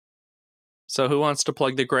So who wants to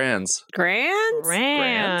plug the Grands? Grands?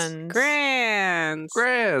 Grands. Grands.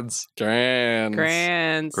 Grands. Grands.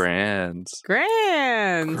 Grands. Grands. Grands.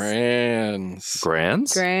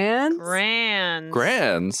 Grands. Grands? Grands.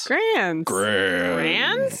 Grands. Grands. Grands.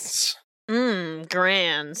 Grands.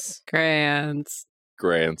 Grands. Grands.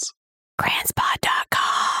 Grands.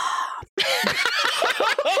 Grandspot.com.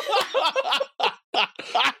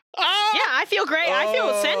 Yeah, I feel great. I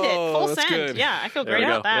feel send it. Full that's send. good. Yeah, I feel There great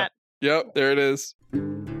we about go. that. Yep, there it is.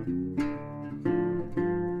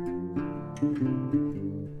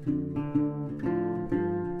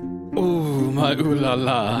 Oh, my ooh la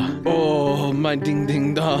la. Oh, my ding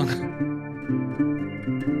ding dong.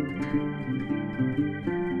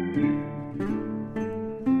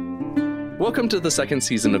 Welcome to the second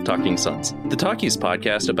season of Talking Sons, the Talkies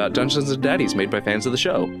podcast about Dungeons and Daddies made by fans of the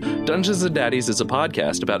show. Dungeons and Daddies is a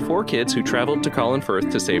podcast about 4 kids who traveled to Colin Firth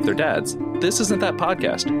to save their dads. This isn't that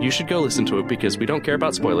podcast. You should go listen to it because we don't care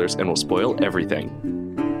about spoilers and will spoil everything.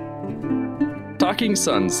 Talking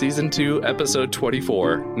Sons, Season 2, Episode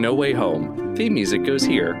 24, No Way Home. Theme music goes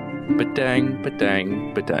here. Ba-dang,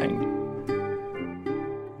 ba-dang, ba-dang.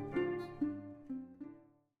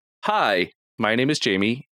 Hi, my name is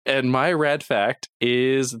Jamie. And my rad fact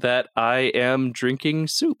is that I am drinking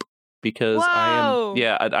soup because Whoa.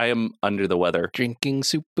 I am under the weather. Drinking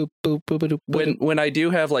soup. Boop, boop, boop, boop, boop. When I do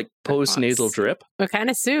have like post nasal drip, What kind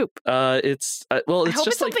of soup? it's I it's hope just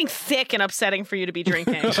it's like something thick and upsetting for you to be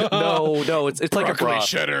drinking. no, it's like a Broccoli broth.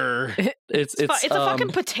 cheddar. It's It's a fucking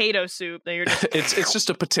potato soup that you're just... it's just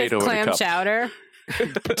a potato in a Clam cup chowder.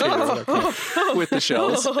 with the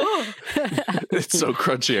shells. It's so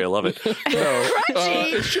crunchy, I love it. No,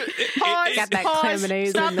 Crunchy. Pause. Got that pause. clemonade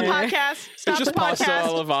Stop in the there. podcast. Stop It's just the pasta podcast.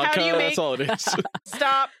 alla vodka. How do you make? That's all it is.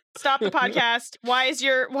 Stop the podcast. Why is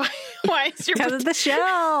your Because of the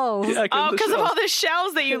shells. yeah, Oh, because of all the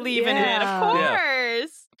shells that you leave in it. Yeah. Of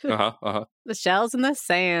Yeah. course. The shells in the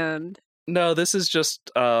sand. No, this is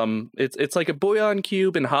just it's like a bouillon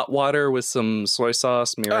cube in hot water with some soy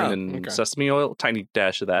sauce, mirin, and okay. sesame oil, tiny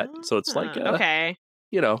dash of that. So it's like okay.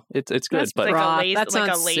 it's good, That's but Like broth. a lazy, That's like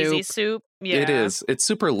not a lazy soup. soup. Yeah. it is. It's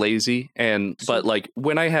super lazy but like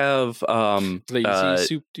when I have Lazy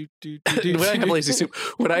soup. when I have lazy soup,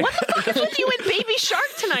 when I What the fuck is with you and Baby Shark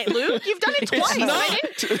tonight, Luke? You've done it twice. It's and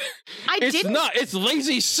not. I It's didn't. not. It's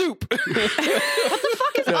lazy soup. What the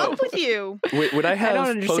fuck is No. up with you? when I have I don't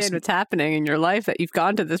understand what's happening in your life that you've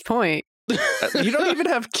gone to this point. you don't even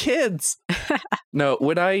have kids. No,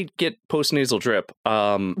 when I get postnasal drip,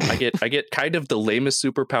 I get kind of the lamest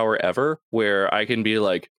superpower ever, where I can be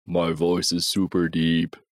like, my voice is super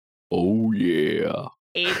deep. Oh yeah.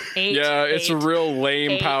 Eight. Yeah, it's a real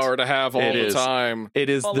lame 8. power to have all It the is. time. It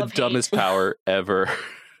is Full the of hate. dumbest power ever.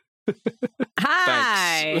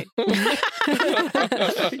 Hi.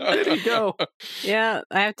 There you go. Yeah,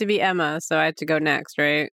 I have to be Emma, so I have to go next,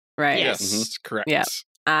 right? Right. Yes. Correct. Yeah.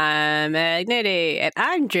 I'm Magnity, and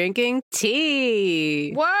I'm drinking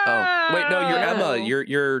tea. Whoa. Oh, wait, no, you're Emma. Oh.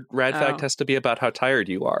 Your rad fact Oh. has to be about how tired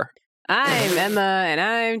you are. I'm Emma, and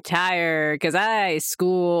I'm tired because I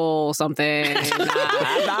school something.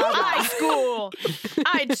 I school.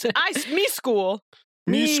 Me school.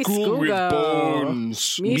 Me school with go.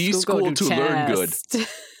 bones. Me school go to learn good. test.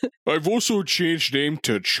 I've also changed name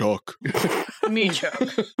to Chuck. Me too.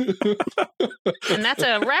 And that's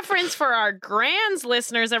a reference for our Grands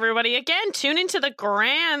listeners, everybody. Again, tune into the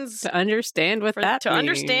Grands To understand what that to means.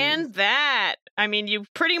 understand that. I mean, you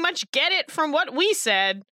pretty much get it from what we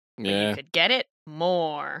said. But Yeah. you could get it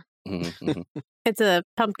more. Mhm. It's a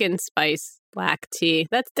pumpkin spice black tea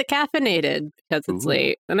that's decaffeinated because it's Ooh.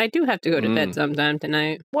 late. And I do have to go to bed Mm. sometime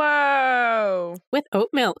tonight Whoa. with oat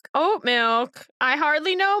milk. Oat milk. I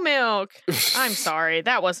hardly know milk. I'm sorry.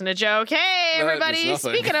 That wasn't a joke. Hey, That was everybody.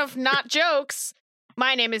 nothing. Speaking of not jokes,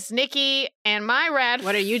 my name is Nikki, and my rad...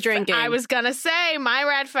 What are you drinking? I was going to say, my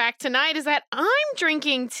rad fact tonight is that I'm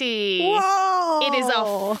drinking tea. Whoa! It is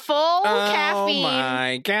a full caffeine, Oh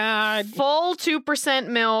my god. full 2%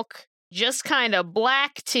 milk, just kind of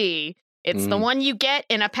black tea. It's the Mm. one you get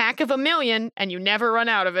in a pack of 1,000,000, and you never run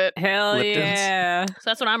out of it. Hell Lipton's. yeah. So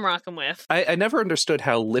that's what I'm rocking with. I never understood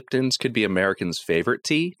how Lipton's could be Americans' favorite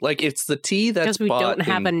tea. Like, it's the tea that's Because we bought don't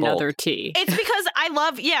have in another bulk. tea. It's because I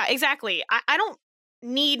love, yeah, exactly. I don't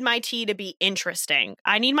need my tea to be interesting.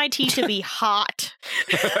 I need my tea to be hot.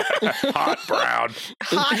 Hot brown.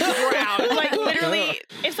 Hot brown. Like, literally,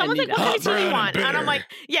 if someone's need like, what hot kind of tea do you brown want? and And I'm bitter. like,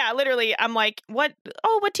 yeah, literally, I'm like, what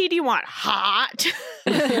tea do you want? Hot.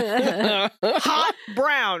 Hot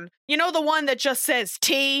brown. You know the one that just says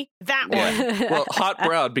tea? That one. Well, hot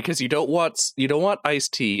brown because you don't want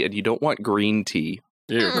iced tea and you don't want green tea.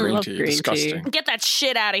 Ew, green love tea. green tea. Disgusting. Get that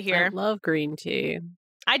shit out of I here. love green tea.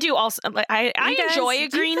 I do also. I You guys- enjoy a do you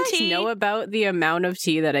green guys tea. know about the amount of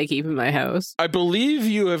tea that I keep in my house? I believe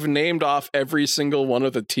you have named off every single one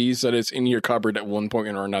of the teas that is in your cupboard at one point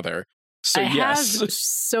or another. So I yes. have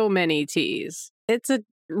so many teas. It's a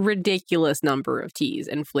ridiculous number of teas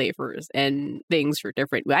and flavors and things for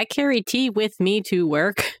different. I carry tea with me to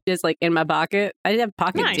work, just like in my pocket. I have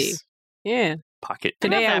pocket tea. Nice. Yeah. Pocket I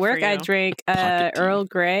love Today that at for work, I you. drank Pocket tea. Earl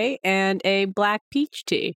Grey and a black peach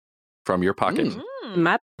tea. from your pocket.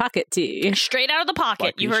 My pocket tea. Straight out of the pocket.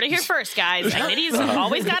 Black You heard it here peaches. first, guys. Ignity's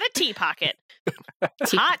always got a tea pocket. Hot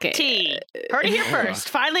pocket. tea. Heard it here first.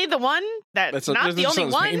 Finally, the one that's not the only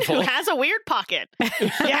sounds one painful. who has a weird pocket.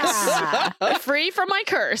 Yes. Free from my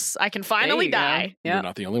curse. I can finally you go. die. You're Yeah.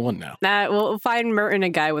 not the only one now. We'll find Merton a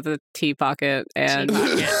guy with a tea pocket and Tea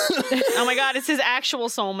pocket. Oh my god, it's his actual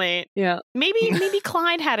soulmate. yeah. Maybe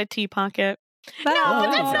Clyde had a tea pocket. No,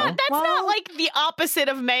 but that's not Well, like the opposite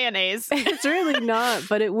of mayonnaise. It's really not,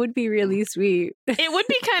 but it would be really sweet. It would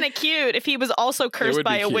be kind of cute if he was also cursed would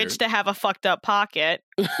by be a witch cute. to have a fucked up pocket.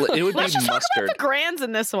 It would Let's be just talk mustard. about the grands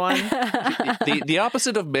in this one. The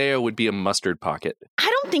opposite of mayo would be a mustard pocket. I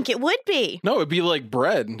don't think it would be. No, it'd be like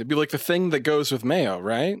bread. It'd be like the thing that goes with mayo,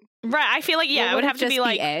 right? Right. I feel like, yeah, Well, it would would have to just be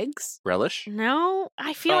like. eggs. Relish? No,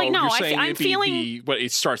 I feel like, no, you're saying I'm it'd be feeling. what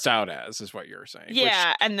it starts out as is what you're saying.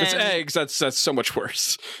 Yeah, and Which, then. it's eggs. That's so much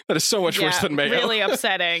worse. That is so much worse yeah, than mayo. Really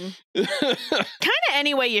upsetting. Kind of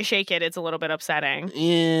any way you shake it, it's a little bit upsetting.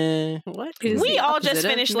 Yeah. What is We the all just opposite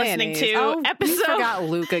of finished listening mayonnaise? to Oh, episode- You forgot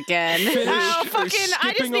Luke again. Oh, fucking!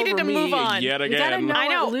 I just needed to move on. Yet You gotta again. know I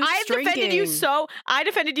know. what Luke's I defended you drinking. so. I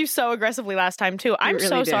defended you so aggressively last time too. I'm really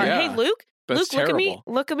so did. sorry. Yeah. Hey, Luke. That's Luke, terrible.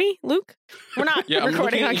 look at me. Luke. We're not Yeah, I'm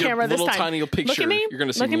recording looking on at your camera this little time. tiny picture. Look at me. You're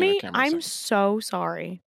gonna see Look at me. me. On camera I'm saying. so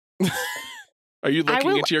sorry. Are you looking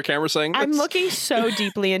will- into your camera saying this? I'm looking so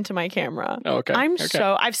deeply into my camera. Oh, okay. I'm okay.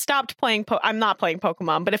 so. I've stopped playing. I'm not playing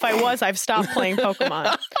Pokemon, but if I was, I've stopped playing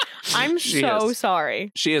Pokemon. I'm She so is.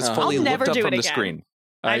 sorry. She has I'll fully never looked up do from it the again. screen.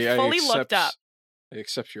 I fully looked up. I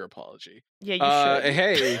accept your apology. Yeah, you should.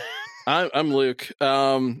 Hey, I'm Luke.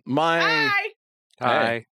 My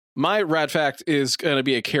Hi. my rad fact is going to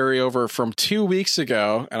be a carryover from 2 weeks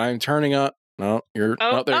ago, and I'm turning up. No, you're.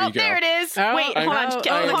 Oh, there you go. there it is. Oh, Wait, I hold on. know. Hold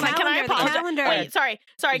Oh, on. the Can I calendar, the apologize? calendar. Wait, sorry.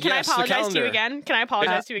 Can Yes, the I apologize to you calendar. again? Can I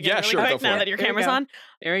apologize to you again yeah, really sure, go quick for now it. that your There you camera's go. on?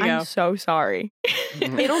 There we go. I'm so sorry.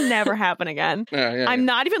 It'll never happen again. Yeah, I'm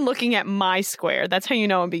not even looking at my square. That's how you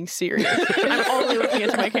know I'm being serious. I'm only looking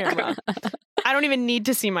into my camera. I don't even need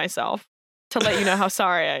to see myself to let you know how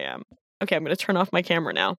sorry I am. Okay, I'm going to turn off my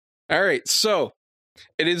camera now. All right, so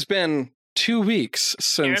it has been 2 weeks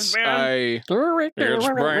since It's It's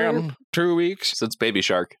been 2 weeks. Since Baby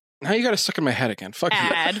Shark. Now you got to suck in my head again. Fuck you.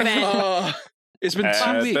 Advent. It's been 2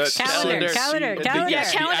 Advent. Weeks. Calendar, since- calendar, the- calendar.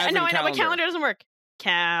 yes, the Calendar. advent No, I know, but calendar. calendar doesn't work.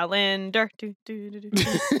 Calendar. Do, do, do, do, do.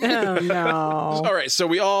 Oh no. All right, so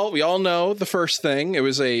we all know the first thing. It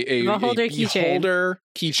was a Beholder keychain. beholder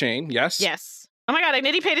keychain. Yes. Yes. Oh my god,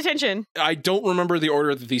 Ignity paid attention. I don't remember the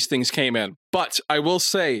order that these things came in, but I will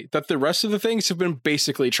say that the rest of the things have been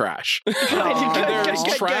basically trash. Good, They're good,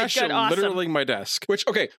 good, trash good, awesome. literally my desk. Which,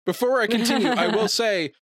 okay, before I continue, I will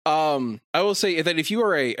say that if you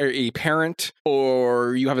are a parent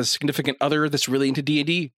or you have a significant other that's really into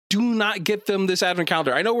D&D, do not get them this advent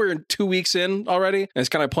calendar. I know we're 2 weeks in already, and it's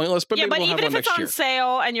kind of pointless, but Yeah, maybe but we'll have even one if it's next on year.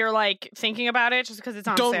 sale and you're like thinking about it just because it's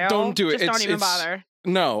on sale, Don't do it. Just don't even bother.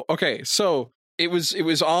 No. Okay. So it was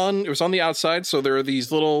on the outside. So there are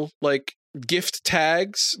these little like gift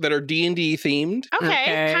tags that are D&D themed.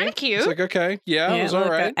 Okay, kind of cute. It's like, okay, yeah, it was look,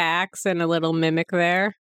 all right. an axe and a little mimic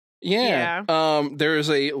there. Yeah. There is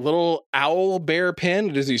a little owl bear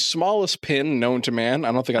pin. It is the smallest pin known to man.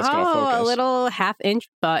 I don't think that's going to focus. A little half-inch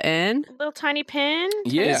button. Little tiny pin.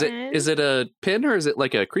 Yeah. Is it a pin or is it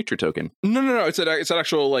like a creature token? No. It's an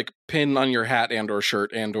actual like pin on your hat and or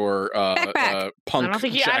shirt and or Backpack. punk I don't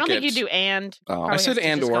think you jacket. do and. Oh. Probably I said has to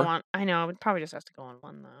and just or. go on- I know, it probably just has to go on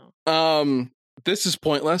one though. This is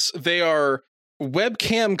pointless. They are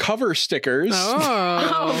webcam cover stickers.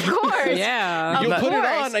 Oh, Of course. Yeah. You'll Of put it course.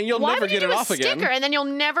 on and you'll Why never would you get do it a off again. sticker and then you'll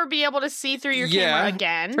never be able to see through your Yeah. camera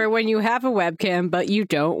again? For when you have a webcam, but you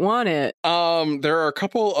don't want it. There are a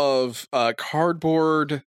couple of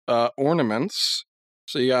cardboard ornaments.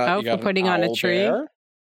 So you got for putting on a owl tree? bear.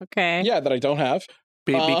 Okay. Yeah, that I don't have.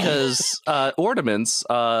 Because ornaments,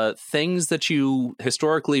 things that you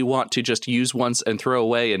historically want to just use once and throw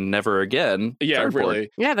away and never again. Yeah, cardboard. really.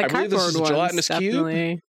 Yeah, the I believe cardboard this is a ones, gelatinous cube.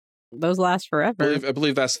 definitely. Those last forever. I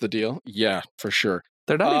believe that's the deal. Yeah, for sure.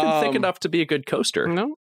 They're not even thick Um, enough to be a good coaster.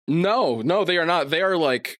 No. No, they are not. They are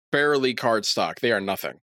like barely cardstock. They are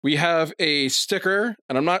nothing. We have a sticker,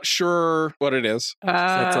 and I'm not sure what it is.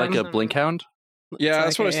 That's like a blink hound. Yeah,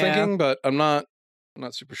 that's what I was yeah. thinking, but I'm not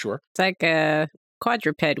super sure. It's like a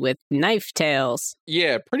quadruped with knife tails.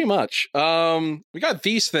 Yeah, pretty much. We got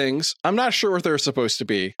these things. I'm not sure what they're supposed to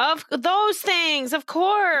be. Of those things, of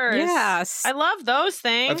course. Yes. I love those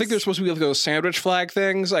things. I think they're supposed to be like those sandwich flag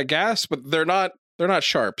things, I guess, but they're not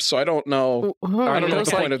sharp, so I don't know. I don't know what those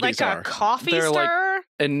the point of like these a are. coffee They're like- stir.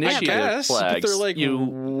 I Initiative guess, flags. but they're like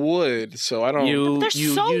wood, so I don't. They're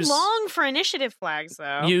you so use, long for initiative flags,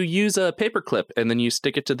 though. You use a paperclip and then you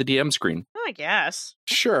stick it to the DM screen. I guess.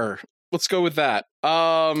 Sure, let's go with that.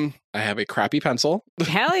 I have a crappy pencil.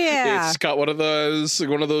 Hell yeah. It's got one of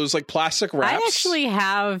those like plastic wraps. I actually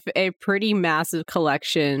have a pretty massive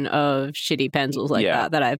collection of shitty pencils like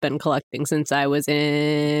that I've been collecting since I was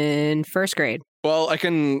in first grade. Well, I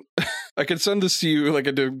can send this to you like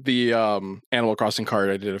I did the Animal Crossing card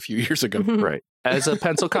I did a few years ago. Right. As a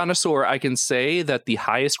pencil connoisseur, I can say that the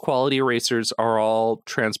highest quality erasers are all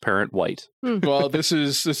transparent white. Well, this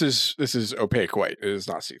is opaque white. It is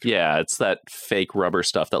not see-through. Yeah, it's that fake rubber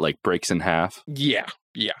stuff that like breaks in half. Yeah.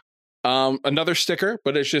 Another sticker,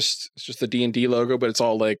 but it's just the D&D logo, but it's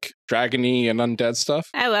all like dragony and undead stuff.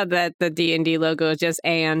 I love that the D&D logo is just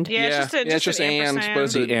and. Yeah, it's just an and, but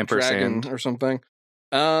it's The a ampersand. dragon or something.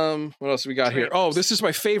 What else we got here? Oh, this is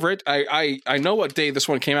my favorite. I know what day this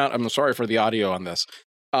one came out. I'm sorry for the audio on this.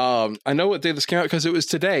 I know what day this came out because it was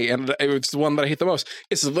today, and it was the one that I hate the most.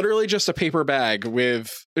 It's literally just a paper bag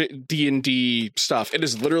with D&D stuff. It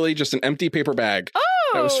is literally just an empty paper bag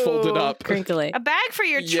that was folded up. Crinkly. A bag for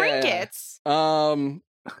your Yeah. trinkets.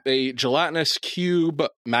 A gelatinous cube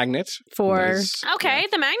magnet. For Okay,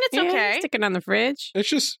 the magnet's yeah, okay. stick it on the fridge. It's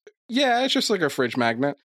just like a fridge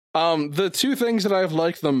magnet. The two things that I've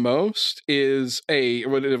liked the most is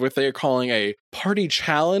what they're calling a party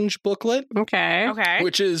challenge booklet, Okay. Okay.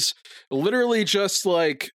 which is literally just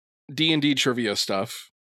like D&D trivia stuff,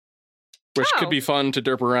 which could be fun to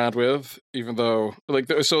derp around with, even though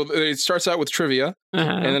so it starts out with trivia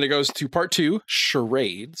and then it goes to part 2,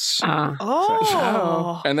 charades.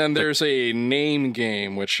 Oh. And then there's a name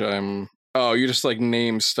game, which you just like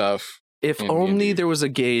name stuff. If in only D&D. there was a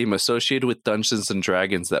game associated with Dungeons and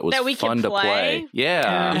Dragons that was That we fun could to play. play?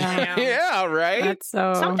 Yeah. Yeah. Yeah, right? That's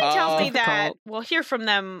so Something tells me that difficult. we'll hear from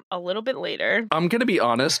them a little bit later. I'm going to be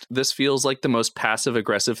honest, this feels like the most passive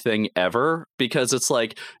aggressive thing ever because it's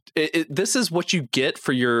like this is what you get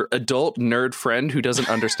for your adult nerd friend who doesn't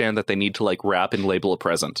understand that they need to like wrap and label a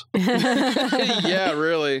present. Yeah,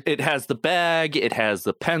 really. It has the bag, it has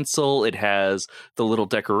the pencil, it has the little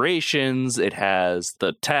decorations, it has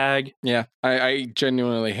the tag. Yeah, I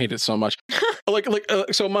genuinely hate it so much.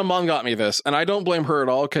 So my mom got me this, and I don't blame her at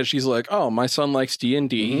all because she's like, "Oh, my son likes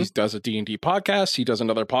D&D. He does a D&D podcast. He does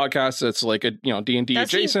another podcast that's like a D&D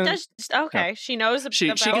adjacent." She knows She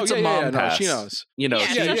about gets a mom pass. she knows. You know,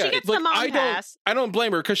 Yeah, so she gets the mom pass. I don't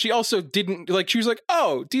blame her because she also didn't she was like,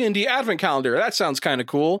 "Oh, D&D advent calendar. That sounds kind of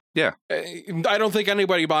cool." Yeah. I don't think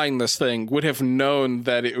anybody buying this thing would have known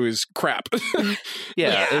that it was crap.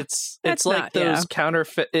 Yeah, That's it's like not- those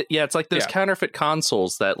counterfeit. It's like those Yeah. counterfeit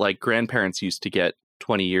consoles that like grandparents used to get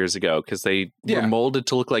 20 years ago because they were molded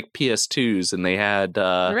to look like PS2s, and they had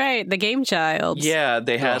right, the Game Childs. yeah,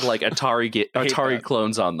 they had like Atari that.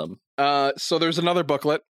 clones on them. So there's another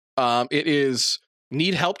booklet. It is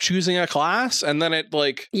need help choosing a class, and then it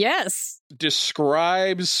like Yes.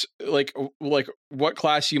 describes like what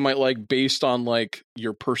class you might like based on like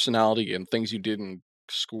your personality and things you did in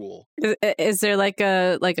school. Is there like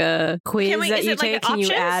a quiz Can we- that is you it like take? Can you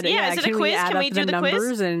options? add? Yeah, is it a can quiz? We add Can we up do the the quiz?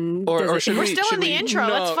 numbers and Or does should it- We're we- still in the we- intro.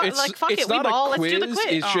 No, Fuck it's it. We not a ball. Let's do the quiz,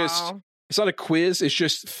 quiz. it's just- Aw. It's not a quiz. It's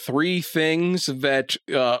just 3 things that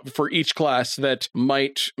for each class that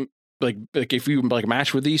might like if you like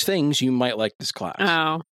match with these things, you might like this class.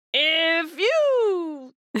 Oh, If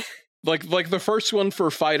you Like the first one for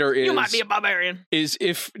fighter is you might be a barbarian. is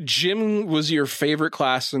if gym was your favorite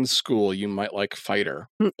class in school, you might like fighter.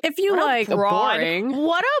 if you What a like boring.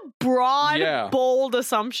 What a broad, Yeah. bold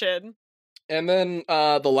assumption. And then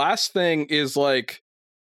the last thing is like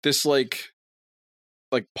this like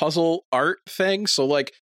puzzle art thing. So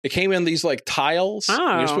like it came in these like tiles. And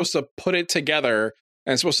Oh. you're supposed to put it together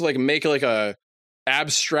and it's supposed to like make like a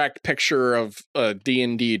abstract picture of a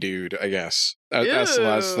D&D dude, I guess. That's the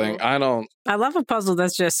last thing. Ew. I don't. I love a puzzle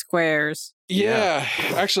that's just squares. Yeah,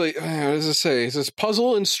 actually, what does it say? It says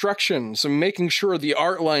puzzle instructions. So making sure the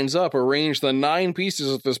art lines up. Arrange the 9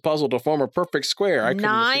 pieces of this puzzle to form a perfect square. I couldn't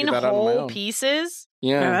 9 figure that out on my whole own. pieces.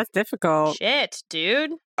 Yeah. Oh, that's difficult. Shit,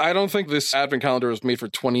 dude. I don't think this advent calendar was made for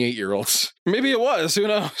 28-year-olds. Maybe it was. Who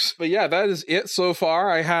knows? But yeah, that is it so far.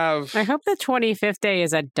 I hope the 25th day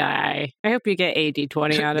is a die. I hope you get a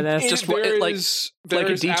D20 out of this. Just there like is a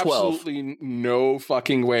D12. absolutely no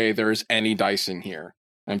fucking way there's any dice in here.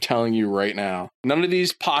 I'm telling you right now. None of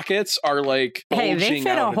these pockets are like Hey, they bulging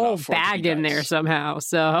fit out a whole enough for it to bag be in dice. there somehow,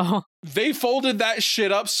 so... They folded that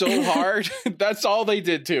shit up so hard. That's all they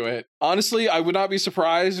did to it. Honestly, I would not be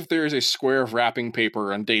surprised if there is a square of wrapping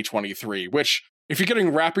paper on day 23, which, if you're getting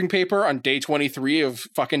wrapping paper on day 23 of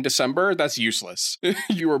fucking December, that's useless.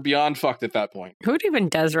 You are beyond fucked at that point. Who even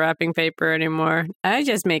does wrapping paper anymore? I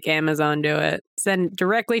just make Amazon do it. Send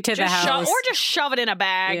directly to the house. Or just shove it in a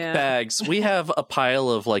bag. Yeah. bags. We have a pile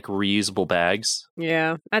of like reusable bags.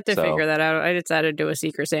 Yeah, I have to So- figure that out. I decided to do a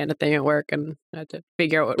Secret Santa thing at work, and I have to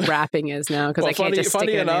figure out what wrapping is now because I can't just stick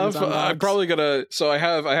funny it in enough, Amazon I'm box. probably gonna. So I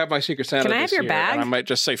have my Secret Santa. Can I have this your year, bag? And I might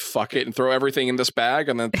just say fuck it and throw everything in this bag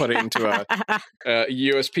and then put it into a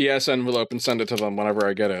USPS envelope and send it to them whenever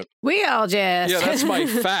I get it. We all just... Yeah, that's my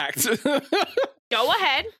fact. Go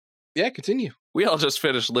ahead. Yeah, continue. We all just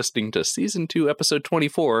finished listening to Season 2, Episode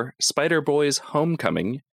 24, Spider-Boy's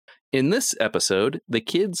Homecoming. In this episode, the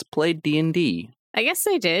kids played D&D. I guess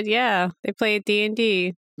they did, yeah. They played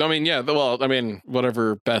D&D. I mean, yeah. Well, I mean,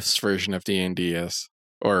 whatever Beth's version of D&D is,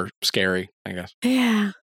 or scary, I guess.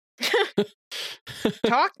 Yeah.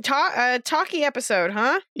 Talky episode,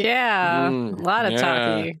 huh? Yeah, Mm, a lot of yeah.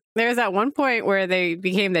 talky. There was at one point where they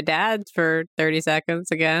became the dads for 30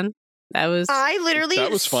 seconds again. That was... I literally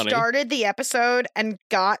That was funny. started the episode and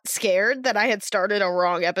got scared that I had started a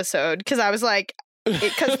wrong episode because I was like,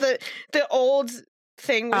 because the old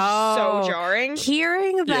thing was Oh. so jarring.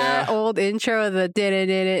 Hearing that Yeah. old intro, the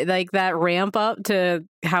did like that ramp up to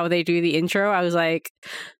how they do the intro, I was like,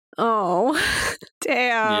 oh,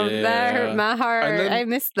 damn, that hurt Yeah. my heart. And then I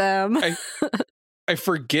miss them. I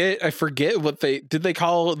forget what they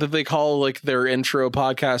call like their intro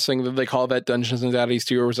podcasting. Did they call that Dungeons and Daddies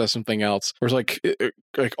too, or was that something else? Or was like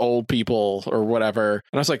old people or whatever? And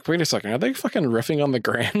I was like, wait a second, are they fucking riffing on the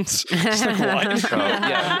Grands? Just like what? Oh,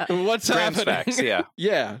 yeah. What's Grants happening? facts, yeah.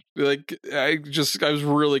 Yeah, like I was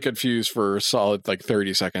really confused for a solid like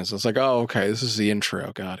 30 seconds. I was like, oh, okay, this is the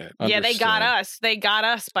intro. Got it. Yeah, they got Understood. us. They got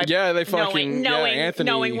us by Yeah, they fucking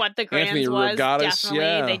knowing what the Anthony Grands was. got us, Definitely,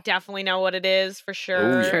 yeah. they definitely know what it is for sure.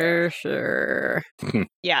 Oh, For sure.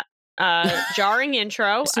 Jarring intro.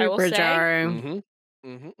 I will Super say. jarring.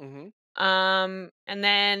 And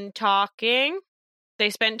then talking. They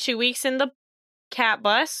spent 2 weeks in the cat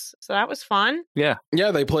bus, so that was fun. Yeah,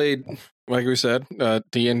 they played, like we said,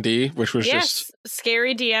 D&D, which was just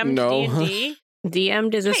scary DM No. D&D.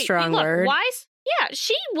 DM'd is a Hey, strong look, word. Wise? Yeah,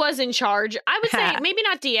 she was in charge. I would say maybe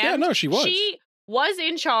not DM. yeah, no, she was. She was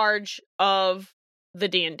in charge of the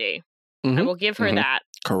D&D. I Mhm. will give her Mhm. that.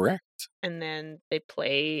 Correct. And then they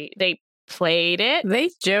played it. They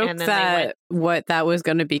joked And then they that what that was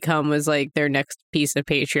going to become was like their next piece of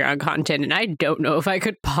Patreon content, and I don't know if I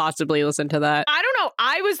could possibly listen to that. I don't know.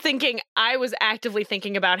 I was actively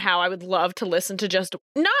thinking about how I would love to listen to just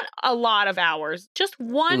not a lot of hours, just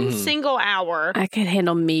one Mhm. single hour. I could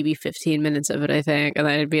handle maybe 15 minutes of it, I think, and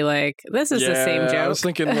then I'd be like, "This is the same joke." I was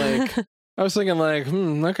thinking like,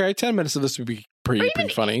 okay, 10 minutes of this would be pretty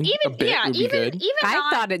funny. Even a bit would be good. I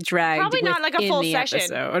not, thought it dragged. probably not like a within full the session.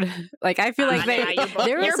 episode. Like I feel like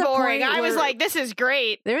you're there was a boring. point I was where- like, this is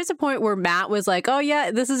great. There was a point where Matt was like, "Oh yeah,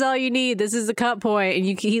 this is all you need. This is the cut point,"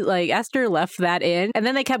 and he like Esther left that in, and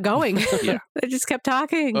then they kept going. Yeah. They just kept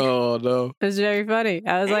talking. Oh no. It was very funny.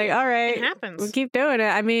 I was like, "All right, It happens. we'll keep doing it."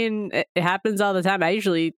 I mean, it happens all the time. I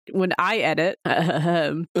usually, when I edit,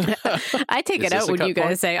 I take Is it this out a when cut you guys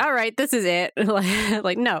point? say, "All right, this is it."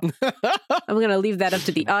 Like, no, I'm gonna leave that up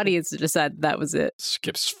to the audience to decide that was it.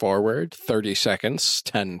 Skips forward 30 seconds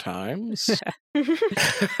 10 times.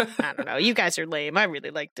 I don't know. You guys are lame. I really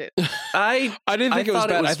liked it. I I didn't think it was thought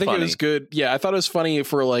it bad. was I think it was funny. good. Yeah, I thought it was funny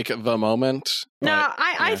for like the moment. No, but,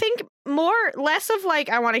 I yeah. think less of like,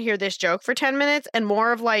 I want to hear this joke for 10 minutes and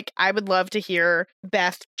more of like, I would love to hear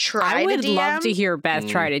Beth try I would to DM. love to hear Beth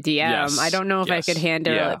try to DM. Yes. I don't know if I Yes. could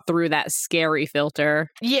handle Yeah. it through that scary filter.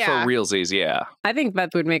 Yeah. for realsies, yeah. I think Beth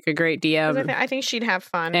would make a great 'Cause DM. I think she'd have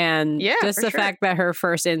fun. And Yeah, just for the sure. fact that her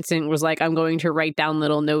first instinct was like, I'm going to write down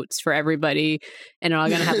little notes for everybody and I'm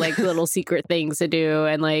going to have like little secret things to do.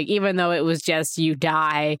 And like, even though it was just you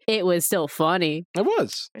die, it was still funny. It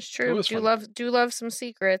was. It's It true. was Do fun. love some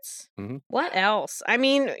secrets. Mhm. What else? I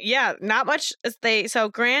mean, yeah, not much. So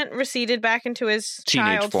Grant receded back into his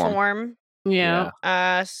Teenage child form. form. Yeah.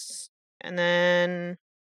 And then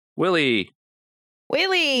Willie.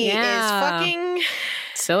 Willie is fucking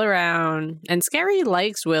still around. And Scary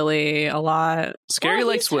likes Willie a lot. Scary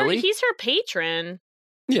likes Willie. He's her patron.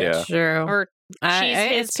 Yeah. True. Or she's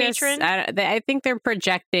his it's patron. Just, I think they're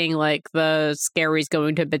projecting like the Scary's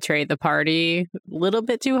going to betray the party a little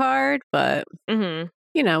bit too hard, but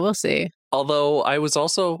we'll see. Although I was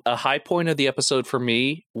also, a high point of the episode for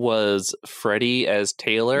me was Freddie as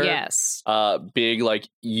Taylor. Yes. Being like,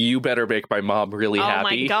 you better make my mom really happy. Oh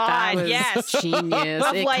my God, That was yes. Genius.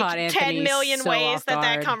 Of It like caught 10 Anthony million so ways off that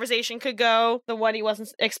guard. conversation could go. The one he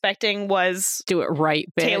wasn't expecting was Do it right,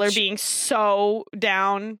 bitch. Taylor being so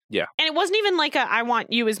down. Yeah. And it wasn't even like a I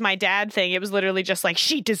want you as my dad thing. It was literally just like,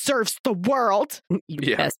 she deserves the world.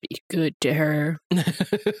 You best be good to her.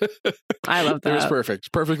 I love that. It was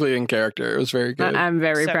perfect. Perfectly in character. It was very good. I'm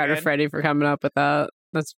very So proud good. of Freddie for coming up with that.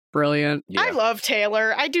 That's brilliant. Yeah. I love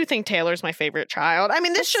Taylor. I do think Taylor's my favorite child. I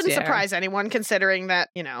mean, this shouldn't Yeah. surprise anyone considering that,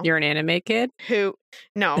 You're an anime kid? who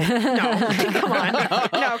no come on,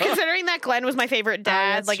 no, considering that Glenn was my favorite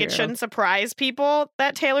dad, that's like it true. shouldn't surprise people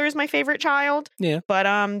that Taylor is my favorite child. Yeah. But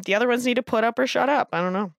the other ones need to put up or shut up. I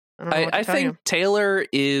don't know what to I tell think you. Taylor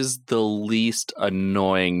is the least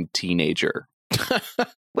annoying teenager.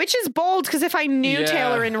 Which is bold, because if I knew Yeah.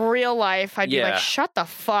 Taylor in real life, I'd be Yeah. like, shut the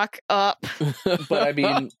fuck up. But I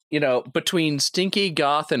mean, between Stinky,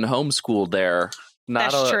 Goth, and Homeschooled there,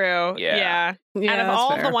 not That's a... true. yeah. Yeah. Out of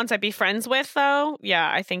all the ones I'd be friends with, though, yeah,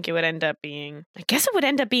 I think it would end up being,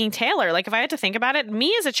 Taylor. Like, if I had to think about it,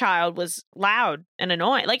 me as a child was loud and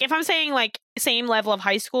annoying. Like, if I'm saying, like, same level of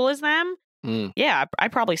high school as them, yeah, I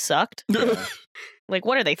probably sucked. Like,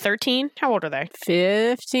 what are they, 13? How old are they?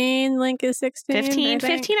 15, Link is 16. 15? I think.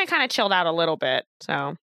 15, I kind of chilled out a little bit.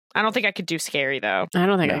 So, I don't think I could do Scary, though. I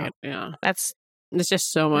don't think No. I could. Yeah. That's It's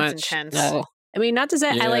just so much. That's intense. No. I mean, not to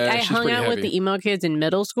say Yeah, I she's hung pretty out with heavy. the emo kids in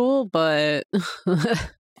middle school, but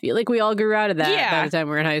I feel like we all grew out of that Yeah. by the time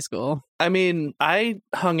we were in high school. I mean, I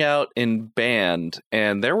hung out in band,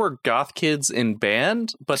 and there were goth kids in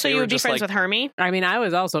band, but so they you were would be just friends like, with Hermie? I mean, I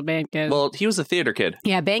was also a band kid. well, he was a theater kid.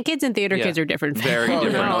 yeah, band kids and theater Yeah. kids are different. Very Oh,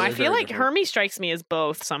 different. yeah. No, they're I feel very like different. Hermie strikes me as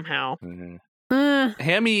both somehow. Hermie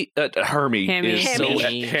Hammy. is so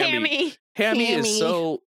Hammy. hammy. Hammy. Is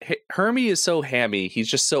so Hermie is so hammy. He's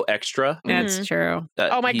just so extra. That's true.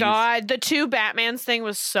 that Oh my he's- God, the two Batmans thing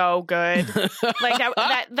was so good. Like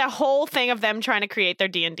that the whole thing of them trying to create their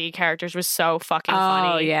D&D characters was so fucking Oh,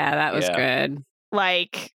 funny. yeah, that was Yeah. good. Like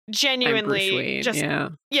I'm Bruce genuinely Wayne. just yeah.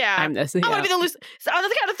 I'm this. gonna be the loose. So on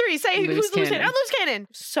the count of three, say Loose who's loose cannon. cannon. I'm loose cannon.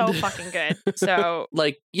 So fucking good. So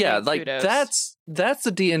Like, yeah, Big like kudos. that's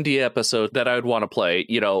the D&D episode that I would want to play,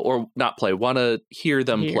 or not play, want to hear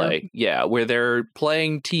them Hear. play. Yeah, where they're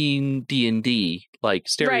playing teen D&D, like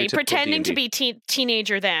stereotypical right, pretending to D&D. be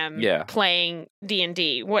teenager them. Yeah. playing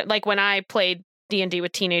D&D. What like when I played D&D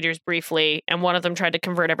with teenagers briefly, and one of them tried to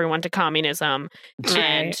convert everyone to communism,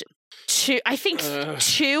 and I think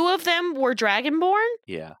two of them were Dragonborn.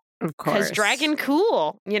 Yeah. Of course. Because Dragon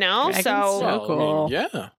cool, Dragon's so so cool.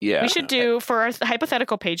 Yeah. Yeah. we should do for our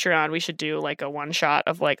hypothetical Patreon. We should do like a one shot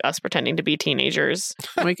of like us pretending to be teenagers.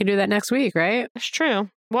 We can do that next week, right? That's true.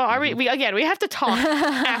 Well, are we have to talk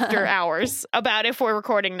after hours about if we're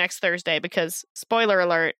recording next Thursday because spoiler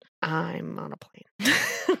alert, I'm on a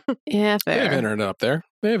plane. Yeah, They have fair. internet up there.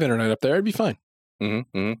 It'd be fine.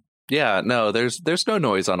 Mm-hmm. Yeah, no, there's no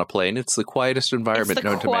noise on a plane. It's the quietest environment It's the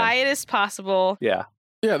known to man. quietest possible Yeah.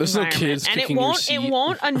 Yeah, there's no environment. kids and kicking it your won't seat. it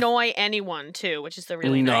won't annoy anyone too, which is the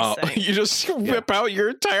really no, nice thing. you just whip out your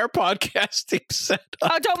entire podcasting setup.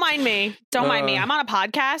 Oh, don't mind me. Don't mind me. Uh. I'm on a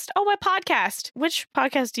podcast. Oh, what podcast? Which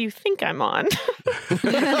podcast do you think I'm on?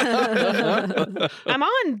 I'm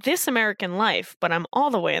on This American Life, but I'm all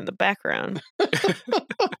the way in the background.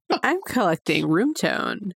 I'm collecting room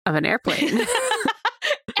tone of an airplane.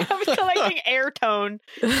 I'm collecting air tone.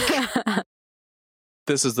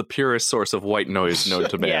 This is the purest source of white noise known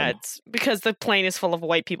to man. Yeah, it's because the plane is full of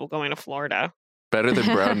white people going to Florida. Better than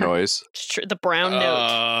brown noise. It's true. The brown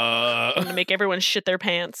note to make everyone shit their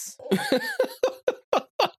pants.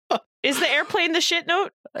 Is the airplane the shit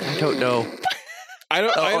note? I don't know. I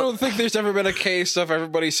don't think there's ever been a case of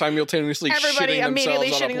everybody simultaneously Everybody shitting immediately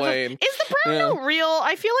themselves on shitting a plane. Is the brown Yeah. note real?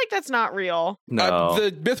 I feel like that's not real. No.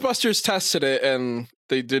 The Mythbusters tested it, and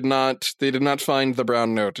they did not find the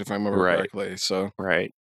brown note, if I remember Right. correctly. So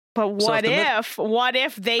Right. But So what if the what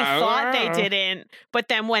if they thought they Ah. didn't, but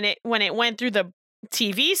then when it went through the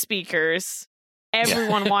TV speakers,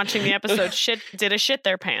 everyone watching the episode did a shit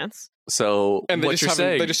their pants. So and they what just you're haven't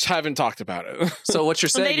saying? they just haven't talked about it. So what you're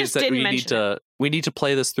Well, they saying is just that didn't we mention need to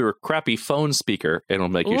play this through a crappy phone speaker, and it'll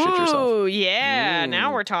make you shit yourself. Ooh, yeah. Now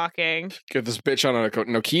Mm. we're talking. Get this bitch on a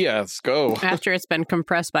Nokia. Let's go. After it's been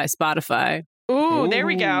compressed by Spotify. Ooh, there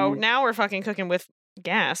we go. Ooh. Now we're fucking cooking with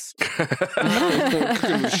gas.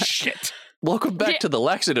 Shit. Welcome back to the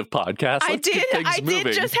Laxative Podcast. I Let's get things did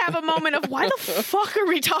moving. just have a moment of why the fuck are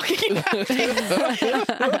we talking about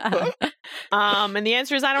this? And the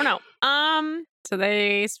answer is I don't know. So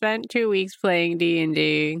they spent 2 weeks playing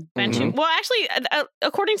D&D. Well, actually,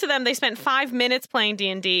 according to them, they spent 5 minutes playing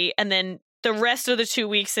D&D, and then the rest of the 2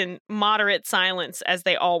 weeks in moderate silence as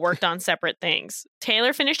they all worked on separate things.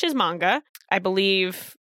 Taylor finished his manga. I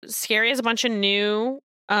believe Scary has a bunch of new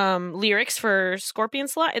lyrics for Scorpion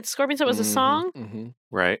Slut. Scorpion Slut was a song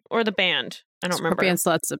Right. or the band. I don't remember. Scorpion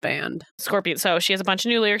Slut's a band. Scorpion. So she has a bunch of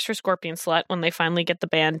new lyrics for Scorpion Slut when they finally get the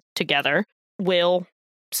band together. Will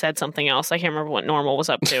said something else. I can't remember what Normal was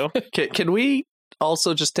up to. Can we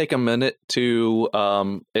also just take a minute to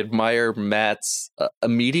admire Matt's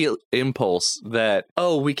immediate impulse that,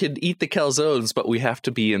 we can eat the calzones, but we have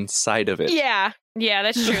to be inside of it. Yeah,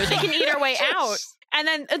 that's true. They can eat our way out. And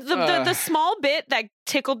then the small bit that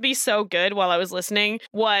tickled me so good while I was listening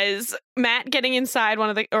was Matt getting inside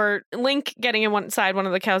Link getting inside one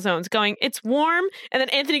of the calzones going, it's warm. And then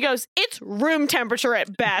Anthony goes, it's room temperature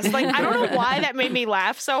at best. Like, I don't know why that made me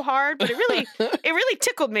laugh so hard, but it really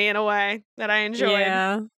tickled me in a way that I enjoyed.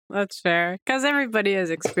 Yeah, that's fair. Because everybody has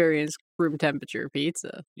experienced room temperature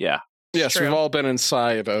pizza. Yeah. Yes, True. we've all been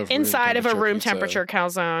inside of a room pizza. temperature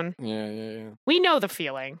calzone. Yeah. We know the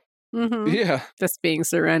feeling. Mm-hmm. Yeah. Just being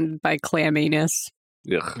surrounded by clamminess.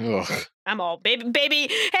 Ugh. Ugh. I'm all baby.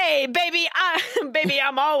 Hey, baby,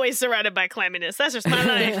 I'm always surrounded by clamminess. That's just my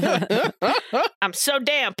life. I'm so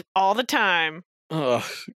damp all the time. Ugh.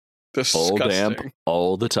 Disgusting. All damp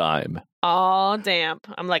all the time. All damp.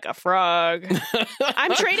 I'm like a frog.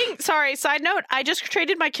 I'm trading. Sorry, side note. I just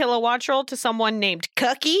traded my Kilowatt roll to someone named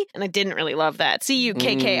Cookie, and I didn't really love that.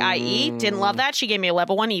 Cukkie. Didn't love that. She gave me a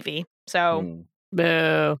level 1 Eevee. So,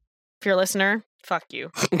 Boo. if you're a listener, fuck you.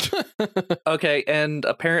 Okay, and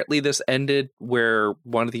apparently this ended where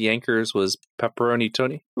one of the anchors was Pepperoni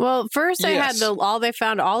Tony. Well, first they Yes. had they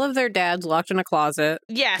found all of their dads locked in a closet.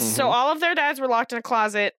 Yes. So all of their dads were locked in a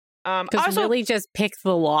closet. Because Also, Willie just picked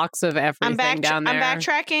the locks of everything down there. I'm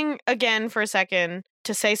backtracking again for a second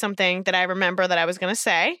to say something that I remember that I was going to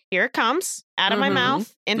say. Here it comes out of my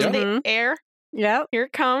mouth into the air. Yep. Here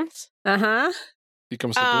it comes. Uh-huh.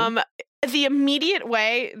 Becomes the The immediate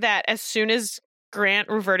way that as soon as Grant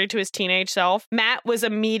reverted to his teenage self, Matt was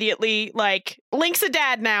immediately like, Link's a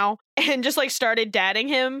dad now, and just like started dadding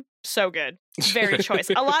him. So good. Very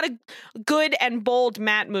choice. A lot of good and bold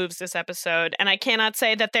Matt moves this episode, and I cannot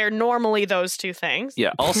say that they're normally those two things.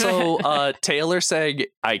 Yeah. Also, Taylor saying,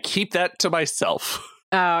 I keep that to myself.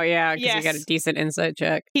 Oh, yeah, because Yes. he got a decent insight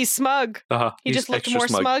check. He's smug. He He's just looked extra more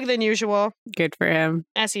smug than usual, Good for him.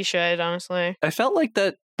 as he should, honestly. I felt like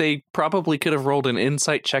that they probably could have rolled an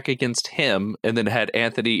insight check against him and then had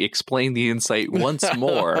Anthony explain the insight once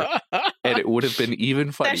more, and it would have been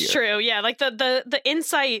even funnier. That's true. Yeah, like the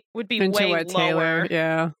insight would be Into way what Taylor, lower.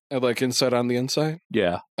 yeah. I like inside on the inside.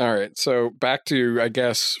 Yeah. All right, so back to, I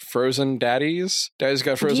guess, frozen daddies. Daddy's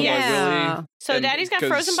got frozen by Willie. So And Daddy's got 'cause-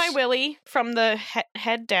 frozen by Willie from the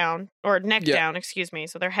head down, or neck Yeah. down, excuse me.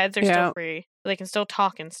 So their heads are Yeah. still free. They can still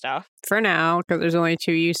talk and stuff. For now, because there's only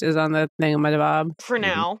 2 uses on the thingamabob. For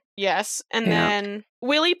now, yes. And Yeah. then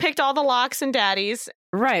Willie picked all the locks and Daddy's.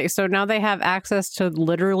 Right, so now they have access to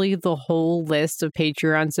literally the whole list of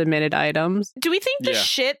Patreon submitted items. Do we think the Yeah.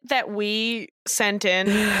 shit that we sent in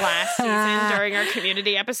last season during our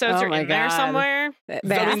community episodes Oh are my in there God. somewhere? They I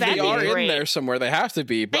mean, have that'd they be are great. in there somewhere. They have to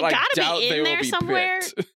be, but They I gotta be doubt in they there will be somewhere.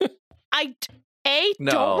 picked. I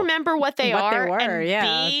No. don't remember what they what are. they were, and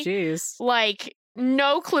yeah. B, Jeez. like,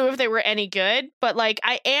 no clue if they were any good, but like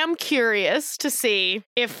I am curious to see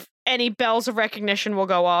if any bells of recognition will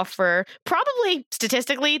go off for probably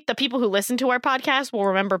statistically the people who listen to our podcast will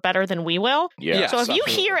remember better than we will. Yeah. Yes, So if you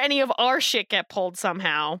absolutely. hear any of our shit get pulled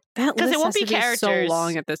somehow, That 'Cause it list won't has be to so characters.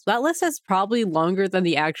 long at this. That list is probably longer than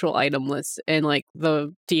the actual item list in like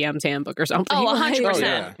the DM's handbook or something. oh, Like,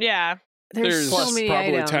 100%. Yeah. There's There's so many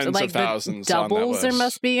probably items. tens of like thousands the on that doubles there list.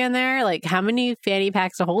 must be in there. Like how many fanny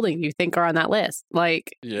packs of holding do you think are on that list?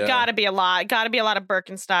 Like Yeah. Gotta be a lot. Gotta be a lot of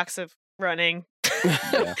Birkenstocks of running.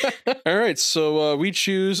 All right, so we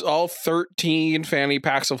choose all 13 fanny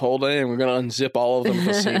packs of holding, and we're going to unzip all of them at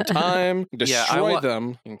the same time, Yeah, I destroy wa-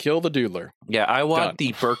 them, and kill the doodler. Yeah, I want Done.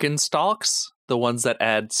 the Birkenstocks, the ones that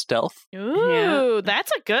add stealth. Ooh,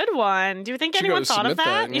 that's a good one. Do you think Should anyone go thought of submit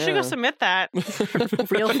that? that, You should go yeah. submit that.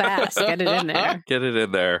 real fast, get it in there. Get it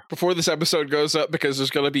in there. Before this episode goes up, because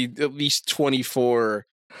there's going to be at least 24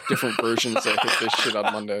 different versions that hit this shit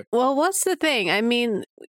on Monday. Well, what's the thing? I mean,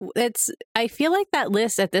 I feel like that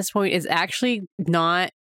list at this point is actually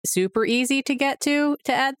not super easy to get to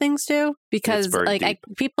add things to, because It's very like deep.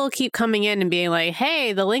 people keep coming in and being like,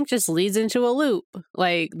 hey, the link just leads into a loop,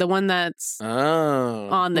 like the one that's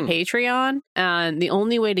on the Patreon, and the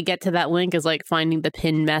only way to get to that link is like finding the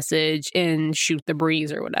pinned message in Shoot the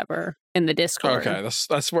Breeze or whatever in the Discord. Okay,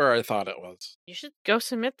 that's where I thought it was. You should go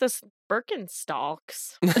submit this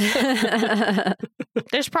Birkenstocks.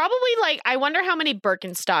 There's probably like, I wonder how many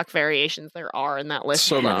Birkenstock variations there are in that list.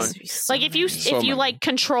 So alone. many. Like if you So if you many. like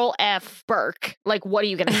Control F Burke, like what are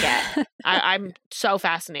you gonna get? I'm so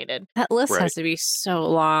fascinated. That list Right. has to be so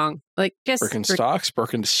long. Like just Birkenstocks,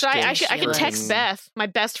 Birkenstocks. So I can text Beth, my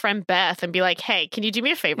best friend Beth, and be like, hey, can you do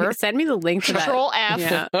me a favor? send me the link to that. Control F.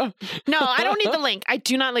 Yeah. No, I don't need the link. I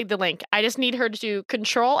do not need the link. I just need her to do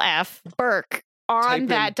Control F Burke on Type in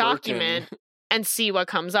that Birkin. document and see what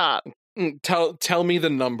comes up. Tell me the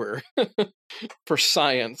number for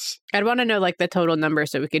science. I'd want to know like the total number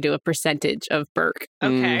so we could do a percentage of Burke.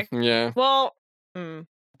 Okay. Yeah. Well,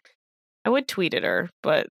 I would tweet at her,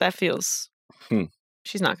 but that feels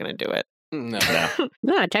she's not going to do it. No.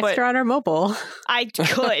 No, text But- her on her mobile. I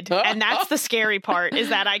could, and that's the scary part, is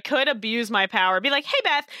that I could abuse my power. Be like, hey,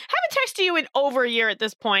 Beth, haven't texted you in over a year at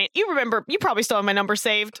this point. You probably still have my number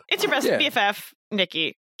saved. It's your best Yeah. BFF,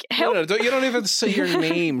 Nikki. No, you don't even say your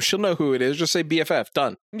name. She'll know who it is. Just say BFF.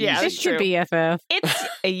 Done. Yeah, Easy. that's It's your true. BFF. It's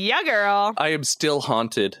a girl. I am still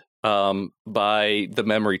haunted by the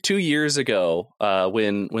memory 2 years ago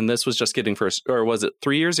when this was just getting first, or was it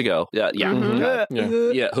 3 years ago? Yeah. Mhm. God. Yeah.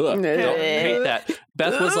 Yeah, no, hate that.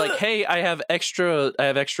 Beth was like, "Hey, I have extra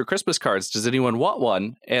Christmas cards. Does anyone want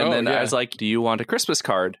one?" And Oh, then yeah. I was like, "Do you want a Christmas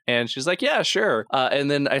card?" And she's like, "Yeah, sure." And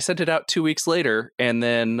then I sent it out 2 weeks later, and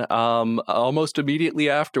then almost immediately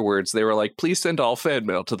afterwards, they were like, "Please send all fan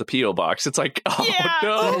mail to the PO box." It's like, oh Yeah.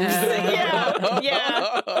 no,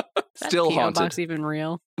 Yeah. still PO haunted. box even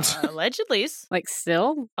real? Allegedly. Like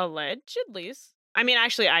still? Allegedly. I mean,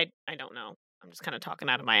 actually, I don't know. I'm just kind of talking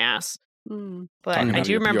out of my ass. Mm. But Talking I out of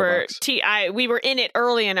do your PO remember box. we were in it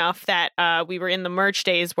early enough that we were in the merch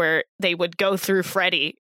days where they would go through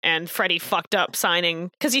Freddie, and Freddie fucked up signing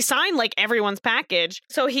because he signed like everyone's package.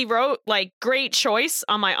 So he wrote like "great choice"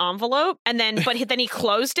 on my envelope, and then then he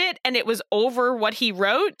closed it and it was over what he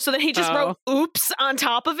wrote. So then he just wrote "oops" on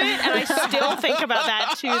top of it, and I still think about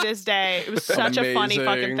that to this day. It was such a funny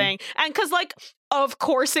fucking Amazing. thing, and because like of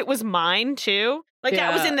course it was mine too. Like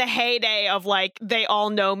that was Yeah. in the heyday of like they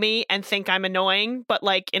all know me and think I'm annoying, but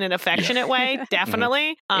like in an affectionate way,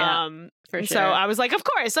 definitely. Yeah, For And sure. so I was like, of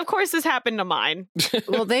course this happened to mine.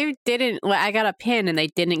 Well, they didn't. Well, I got a pin, and they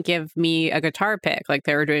didn't give me a guitar pick like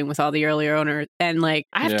they were doing with all the earlier owners. And like,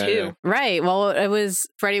 I have Yeah, two. yeah. right. Well, it was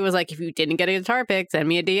Freddie was like, if you didn't get a guitar pick, send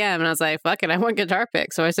me a DM. And I was like, fuck it, I want guitar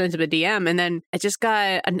pick. So I sent him a DM, and then I just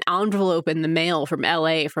got an envelope in the mail from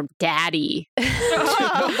LA from Daddy.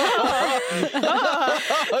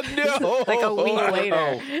 No. Like a week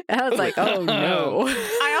later. And I was like, oh no.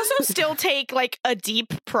 I also still take like a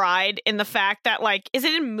deep pride in the fact that like, is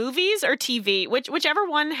it in movies or TV? Whichever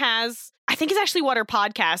one has, I think it's actually Water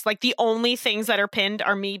Podcast. Like the only things that are pinned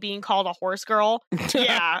are me being called a horse girl.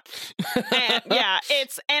 Yeah. And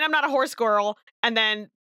I'm not a horse girl. And then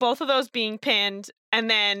both of those being pinned. And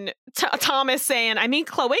then Thomas saying, I mean,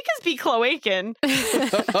 cloacas be cloaking.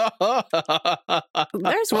 There's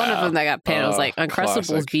one of them that got pinned. I was like, Uncrustables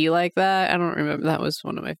classic. be like that. I don't remember. That was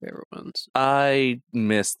one of my favorite ones. I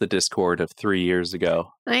miss the Discord of 3 years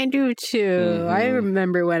ago. I do too. I Mhm.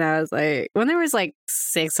 remember when I was like, when there was like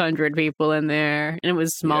 600 people in there, and it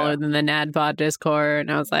was smaller Yeah. than the NADPOD Discord,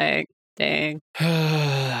 and I was like, dang,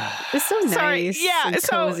 it's so nice. Sorry. Yeah. and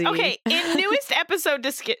So, cozy. okay. In newest episode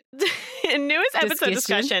discussion,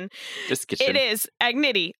 it is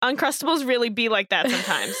Agnity. Uncrustables really be like that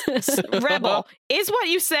sometimes. Rebel is what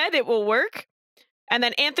you said. It will work. And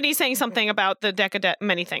then Anthony saying something about the deck of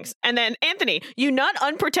many things. And then Anthony, you nut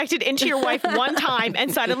unprotected into your wife one time,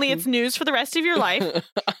 and suddenly it's news for the rest of your life.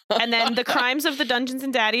 And then the crimes of the Dungeons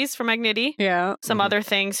and Daddies from Agnity. Yeah. Some Mhm. other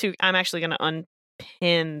things. Who I'm actually going to unpin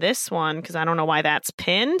this one because I don't know why that's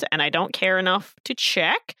pinned, and I don't care enough to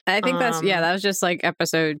check. I think that was just like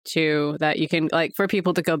episode 2 that you can like for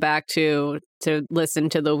people to go back to listen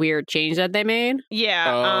to the weird change that they made.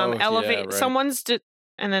 Yeah, Oh, elevate. yeah, right. Someone's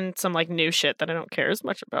and then some like new shit that I don't care as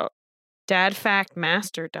much about. Dad Fact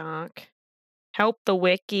Master Doc, help the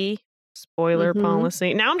wiki, spoiler Mhm.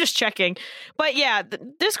 policy. Now I'm just checking, but yeah, the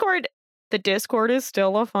Discord is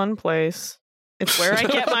still a fun place. It's where I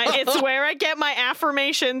get my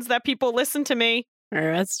affirmations that people listen to me.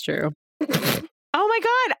 That's true. Oh my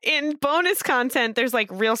god! In bonus content, there's like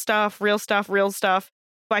real stuff, real stuff, real stuff.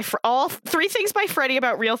 all 3 things by Freddie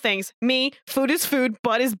about real things. Me, food is food,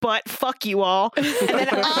 butt is butt, fuck you all. And then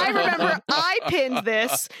I remember I pinned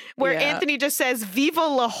this where Anthony just says, Viva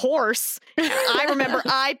la horse. I remember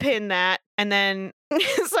I pinned that. And then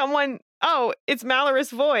someone, it's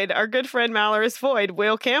Malorus Void. Our good friend Malorus Void,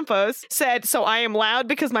 Will Campos, said, so I am loud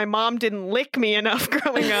because my mom didn't lick me enough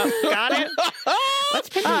growing up. Got it? Let's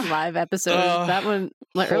pick those live episodes. That one,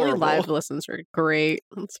 early live listens were great.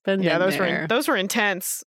 Let's spend those were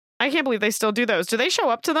intense. I can't believe they still do those. Do they show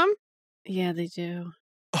up to them? Yeah, they do.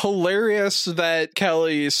 Hilarious that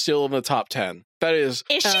Kelly is still in the top 10. That is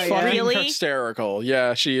she fucking really hysterical.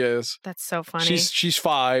 Yeah, she is. That's so funny. She's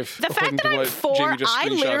 5. The fact that I'm 4, I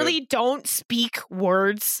literally don't speak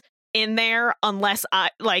words in there unless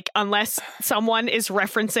someone is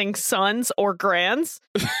referencing sons or grands.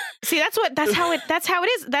 See, that's how it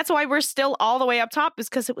is. That's why we're still all the way up top, is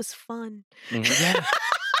because it was fun. Yeah.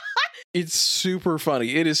 It's super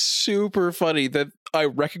funny. It is super funny that I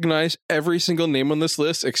recognize every single name on this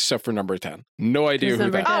list except for number 10. No idea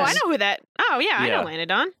who that is. Oh, I know who that. Oh, yeah, I know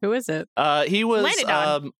Lanadon. Who is it? He was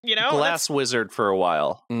Glass Wizard for a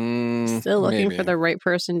while. Still looking for the right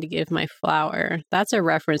person to give my flower. That's a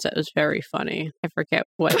reference that was very funny. I forget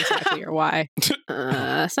what exactly or why.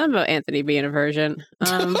 Something about Anthony being a virgin.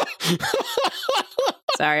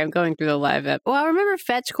 Sorry, I'm going through the live ep. Well, remember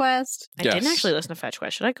Fetch Quest? I didn't actually listen to Fetch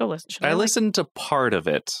Quest. Should I go listen? I listened to part of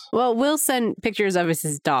it. Well, Will send pictures of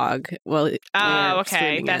his dog. Well,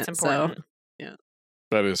 okay, that's important. So, yeah,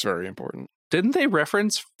 that is very important. Didn't they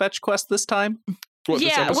reference Fetch Quest this time? When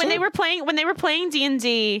they were playing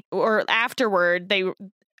D&D or afterward,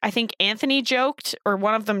 I think Anthony joked, or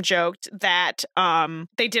one of them joked, that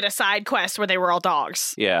they did a side quest where they were all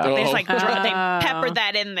dogs. Yeah. They just they peppered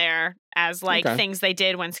that in there as things they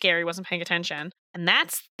did when Scary wasn't paying attention. And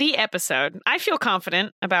that's the episode. I feel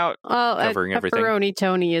confident about covering everything. Pepperoni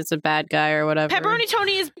Tony is a bad guy or whatever. Pepperoni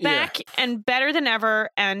Tony is back and better than ever.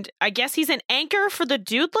 And I guess he's an anchor for the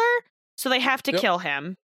Doodler, so they have to kill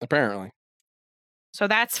him. Apparently. So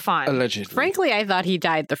that's fun. Allegedly. Frankly, I thought he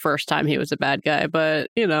died the first time he was a bad guy, but,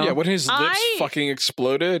 Yeah, when his lips fucking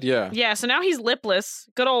exploded, Yeah, so now he's lipless.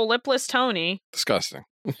 Good old lipless Tony. Disgusting.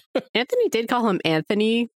 Anthony did call him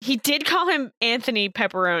Anthony. He did call him Anthony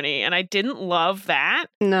Pepperoni, and I didn't love that.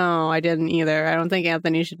 No, I didn't either. I don't think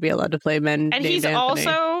Anthony should be allowed to play men. And he's Anthony.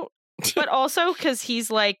 But also because he's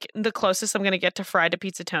the closest I'm going to get to Fried to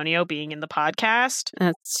Pizzatonio being in the podcast.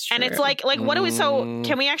 That's true. And it's what do we,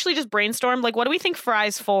 can we actually just brainstorm? What do we think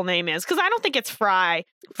Fry's full name is? Because I don't think it's Fry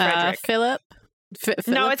Frederick. Philip?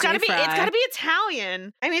 No, it's got to be Fry.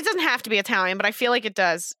 Italian. I mean, it doesn't have to be Italian, but I feel like it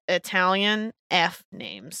does. Italian F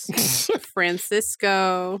names.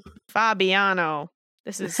 Francisco. Fabiano.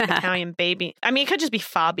 This is Italian baby. I mean, it could just be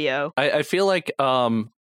Fabio. I feel like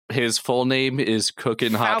his full name is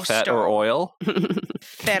Cookin' Hot Fat or Oil.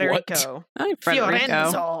 Federico.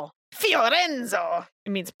 Fiorenzo. It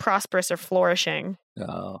means prosperous or flourishing.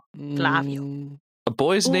 Flavio. A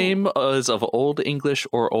boy's name is of Old English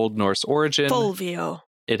or Old Norse origin. Fulvio.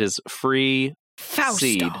 It is free Fausto.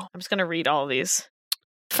 seed. I'm just going to read all these.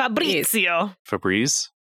 Fabrizio.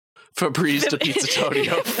 Fabrice to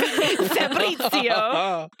Pizzatonio.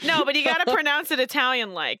 Fabrizio. No, but you got to pronounce it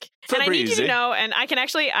Italian-like. And I need you to know, and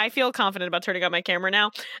I feel confident about turning on my camera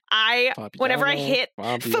now. Whenever I hit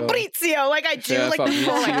Fabrizio, I do,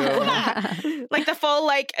 the full,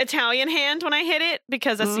 Italian hand when I hit it,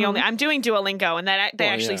 because that's the only, I'm doing Duolingo, and that they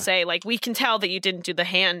actually say, we can tell that you didn't do the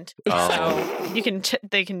hand. So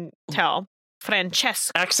they can tell.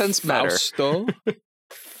 Francesco. Accents matter.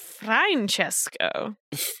 Francesco.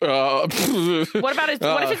 What about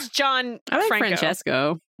what if it's John I like Franco?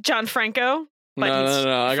 Francesco. John Franco? But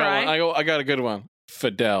no. I got a good one.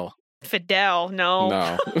 Fidel.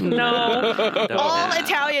 No. All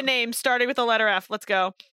Italian names starting with the letter F. Let's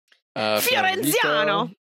go.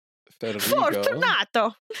 Fiorenziano.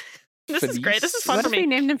 Fortunato. This is great. This is fun what for me. What if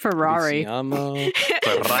we named him Ferrari? Ferrari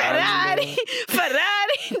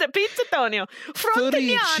the Pizzatonio.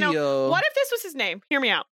 Frontignano. What if this was his name? Hear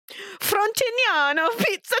me out. Frontignano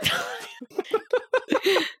Pizzatonio.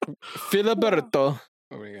 Filiberto.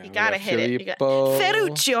 You gotta hit it.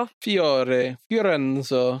 Ferruccio. Fiore.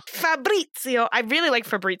 Fiorenzo. Fabrizio. I really like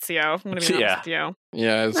Fabrizio. I'm gonna be honest with you.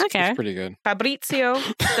 Yeah, it's pretty good. Fabrizio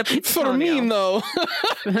the Pizzatonio.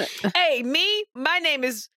 Firmino. Hey, my name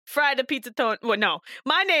is Fry the Pizzatonio. Well, no.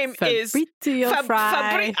 My name is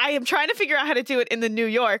Fry. I am trying to figure out how to do it in the New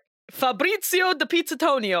York. Fabrizio the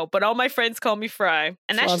Pizzatonio, but all my friends call me Fry.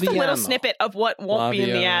 And that's just a little snippet of what won't be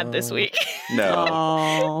in the ad this week.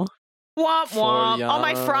 No. Womp womp. All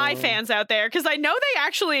my Fry fans out there, because I know they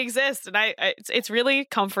actually exist, and it's really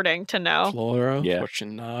comforting to know. Flora,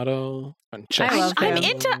 Fortunato,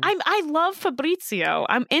 I love Fabrizio.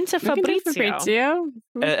 I'm into Fabrizio.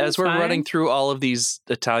 As we're running through all of these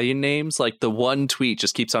Italian names, like the one tweet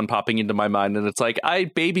just keeps on popping into my mind, and it's like, I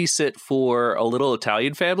babysit for a little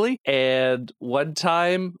Italian family, and one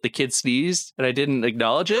time the kid sneezed, and I didn't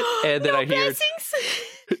acknowledge it, and then I hear,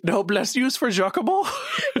 "No bless yous for Giacomo."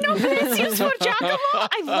 No bless yous for Giacomo.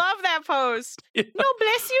 I love that post. Yeah. No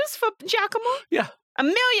bless yous for Giacomo. Yeah. A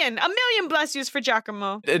million bless yous for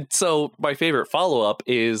Giacomo. And so my favorite follow-up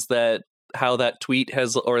is that how that tweet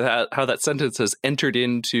has, or how that sentence has entered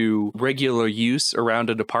into regular use around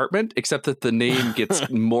an apartment, except that the name gets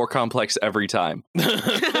more complex every time. No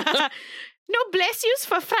bless yous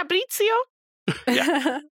for Fabrizio.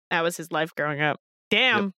 Yeah. That was his life growing up.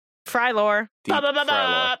 Damn. Yep. Fry lore.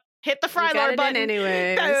 Hit the Fry lore button.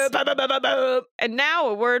 Anyways. And now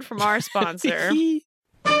a word from our sponsor.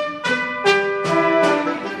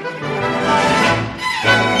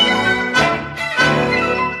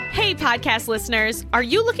 Hey, podcast listeners, are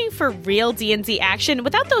you looking for real D&D action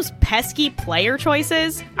without those pesky player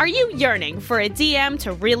choices? Are you yearning for a DM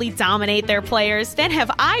to really dominate their players? Then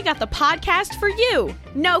have I got the podcast for you,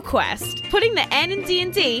 No Quest. Putting the N in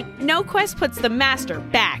D&D, No Quest puts the master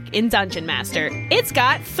back in Dungeon Master. It's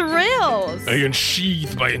got thrills. I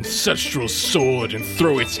unsheathe my ancestral sword and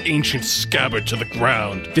throw its ancient scabbard to the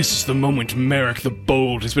ground. This is the moment Merrick the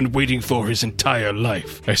Bold has been waiting for his entire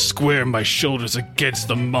life. I square my shoulders against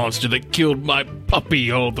the monster that killed my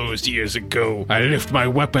puppy all those years ago. I lift my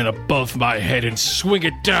weapon above my head and swing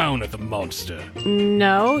it down at the monster.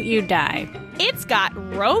 No, you die. It's got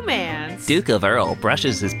romance. Duke of Earl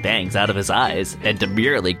brushes his bangs out of his eyes and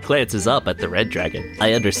demurely glances up at the red dragon.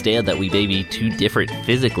 I understand that we may be too different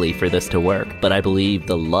physically for this to work, but I believe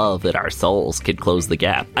the love in our souls can close the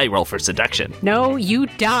gap. I roll for seduction. No, you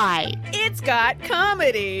die. It's got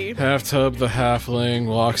comedy. Half-Tub the Halfling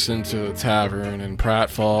walks into the tavern and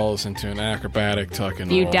pratfalls into an acrobatic tuck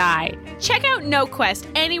and You roll. die. Check out No Quest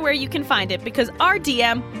anywhere you can find it because our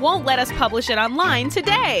DM won't let us publish it online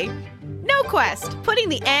today. No Quest, putting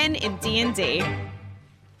the N in D&D.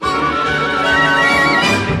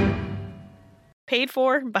 Paid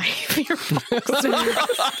for by your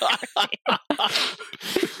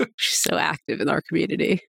She's so active in our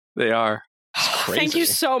community. They are. Thank you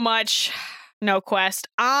so much, No Quest.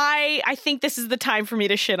 I think this is the time for me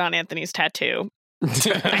to shit on Anthony's tattoo. I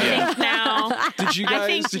think now. Did you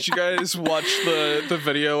guys watch the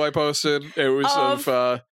video I posted? It was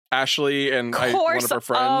of Ashley and one of her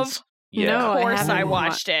friends. Yeah. Of course I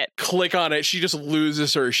watched it. Click on it. She just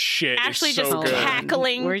loses her shit. Ashley it's so just good.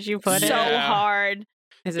 cackling. Where'd you put it? So hard.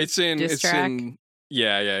 Is it It's in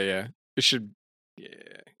yeah. It should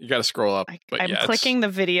you gotta scroll up. I'm clicking the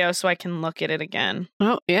video so I can look at it again.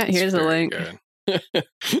 Oh yeah, here's the link.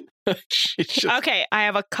 Okay, I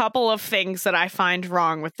have a couple of things that I find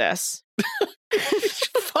wrong with this.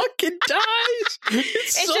 Fucking dies.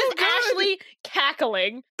 It's so just good. Ashley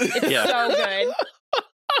cackling. It's so good.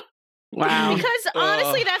 Wow. Because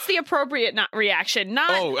honestly, that's the appropriate reaction.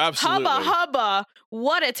 Not absolutely. hubba,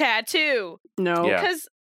 what a tattoo. No. Yeah. Because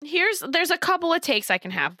there's a couple of takes I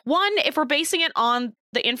can have. One, if we're basing it on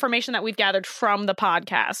the information that we've gathered from the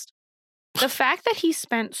podcast, the fact that he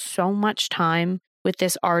spent so much time with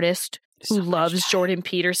this artist who loves Jordan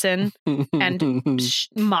Peterson and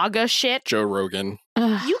MAGA shit. Joe Rogan.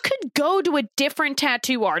 You could go to a different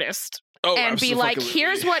tattoo artist. And be like,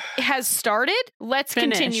 here's what has started. Let's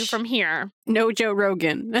continue from here. No Joe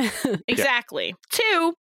Rogan. Exactly.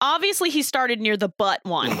 2, obviously he started near the butt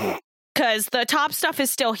one. Because the top stuff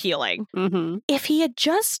is still healing. Mm-hmm. If he had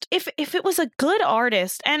if it was a good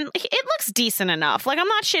artist, and it looks decent enough. Like, I'm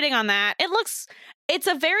not shitting on that. It's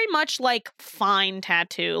a very much like fine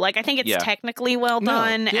tattoo. Like, I think it's technically well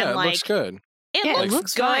done. Yeah, and it like, looks good. It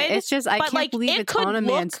looks good. Fine. It's just, I can't believe it's on a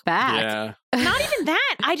man's back. Yeah. Not even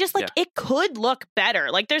that. I just it could look better.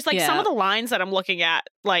 Like, there's some of the lines that I'm looking at,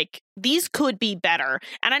 like, these could be better.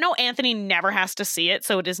 And I know Anthony never has to see it,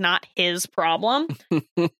 so it is not his problem.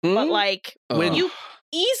 But like, when you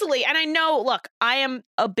easily, and I know, look, I am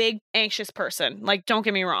a big anxious person. Like, don't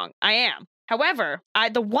get me wrong, I am. However,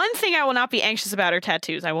 the one thing I will not be anxious about are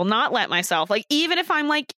tattoos. I will not let myself, like, even if I'm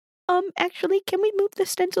like, actually, can we move the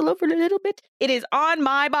stencil over a little bit? It is on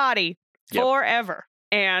my body forever.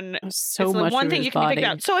 And so it's much the one of thing his you can body. pick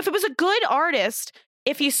out. So if it was a good artist,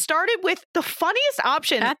 if you started with the funniest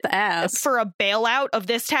option At the ass. for a bailout of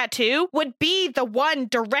this tattoo would be the one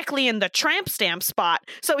directly in the tramp stamp spot.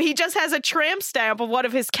 So he just has a tramp stamp of one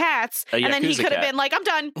of his cats, and then he Yakuza could have cat. been like,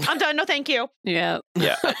 I'm done, no thank you. Yeah.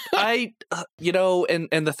 Yeah. I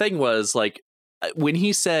and the thing was, like, when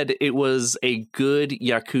he said it was a good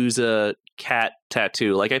Yakuza cat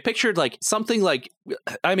tattoo, like, I pictured like something like,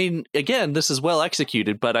 I mean, again, this is well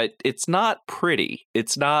executed, but it's not pretty.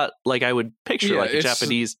 It's not like I would picture like a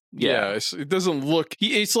Japanese. It doesn't look.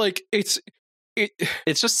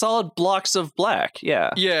 It's just solid blocks of black.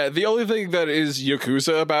 Yeah. Yeah, the only thing that is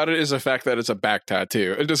Yakuza about it is the fact that it's a back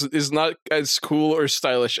tattoo. It is not as cool or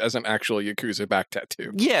stylish as an actual Yakuza back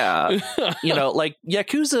tattoo. Yeah. Like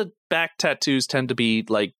Yakuza back tattoos tend to be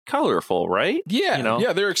like colorful, right? Yeah.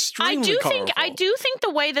 Yeah, they're extremely colorful. I do think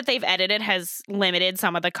the way that they've edited has limited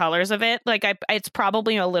some of the colors of it. Like, it's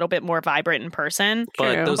probably a little bit more vibrant in person.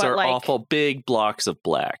 But those are like, awful big blocks of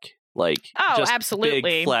black. Like, just absolutely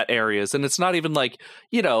big flat areas. And it's not even like,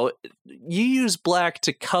 you use black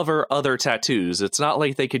to cover other tattoos. It's not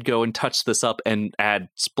like they could go and touch this up and add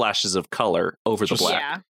splashes of color over the black.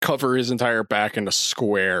 Yeah. Cover his entire back in a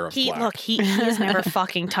square of black. Look, he is never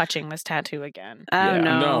fucking touching this tattoo again. Oh,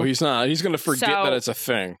 no. No, he's not. He's going to forget that it's a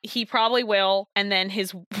thing. He probably will, and then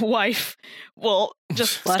his wife will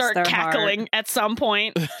just Bless start their cackling heart. at some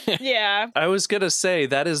point. Yeah. I was going to say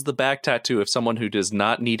that is the back tattoo of someone who does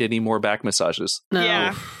not need any more back massages. No.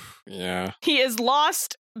 Yeah. Yeah. He has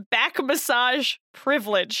lost back massage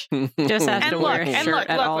privilege. Just has to wear a shirt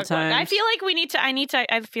at all times. I feel like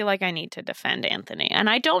I feel like I need to defend Anthony, and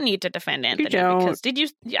I don't need to defend Anthony don't.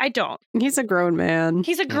 because I don't. He's a grown man.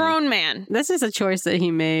 He's a grown man. This is a choice that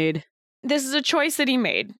he made. This is a choice that he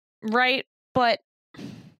made, right? But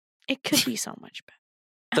it could be so much better.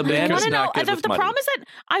 The man is not good the with money. problem is that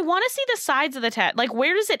I want to see the sides of the tat. Like,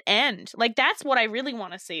 where does it end? Like, that's what I really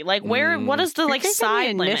want to see. Like, what is the I like think in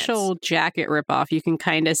side the initial limits? jacket ripoff, you can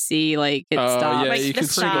kind of see like it stops. Yeah, Like, you the can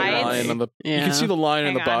see the sides. line on the. You Yeah. can see the line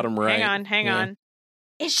in Hang the bottom on, right. Hang Yeah. on.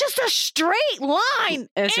 It's just a straight line.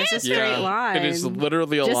 It's just a Anthony! straight line. It is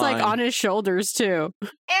literally a just line. like on his shoulders too.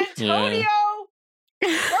 Antonio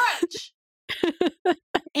Crutch.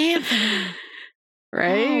 Anthony.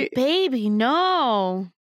 Right? Oh, baby, no.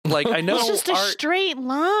 Like, I know It's just a art. straight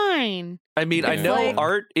line. I mean, I Yeah. know Like-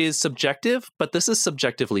 art is subjective, but this is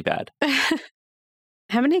subjectively bad.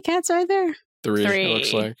 How many cats are there? Three. Three. It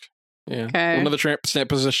looks like. Yeah. Okay. One of the tramp stamp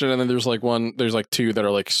position, and then there's like two that are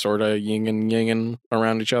like sort of yin and yang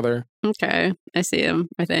around each other. Okay. I see him,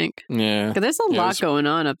 I think. Yeah. 'Cause there's a Yeah, lot there's- going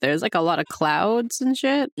on up there. There's like a lot of clouds and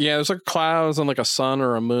shit. Yeah, there's like clouds and like a sun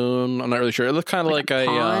or a moon. I'm not really sure. It looks kind of Like like,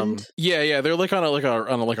 a a pond? yeah. They're like on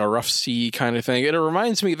a rough sea kind of thing. It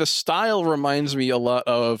reminds me. The style reminds me a lot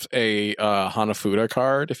of a Hanafuda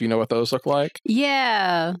card. If you know what those look like.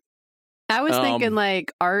 Yeah. I was thinking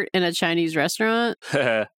like art in a Chinese restaurant.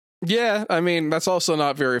 Yeah, I mean that's also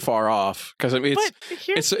not very far off because I mean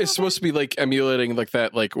it's supposed to be like emulating like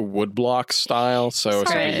that like woodblock style. So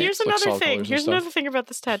it's Sorry, like, here's like another solid thing. colors and Here's stuff. another thing about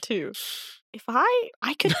this tattoo. If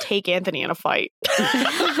I could take Anthony in a fight.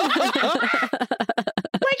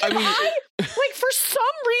 Like for some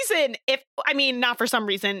reason, not for some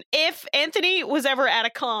reason, if Anthony was ever at a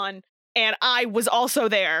con and I was also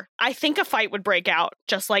there, I think a fight would break out.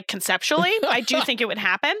 Just like conceptually, I do think it would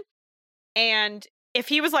happen. And if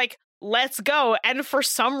he was like, let's go, and for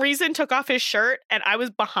some reason took off his shirt and I was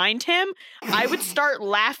behind him, I would start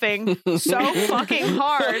laughing so fucking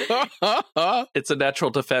hard. It's a natural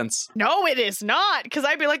defense. No, it is not. Because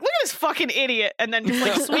I'd be like, look at this fucking idiot. And then just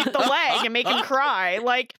like sweep the leg and make him cry.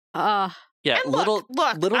 Like, Yeah, And look,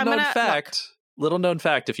 little known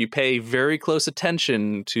fact, if you pay very close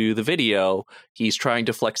attention to the video, he's trying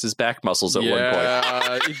to flex his back muscles at one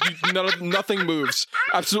point. Nothing moves.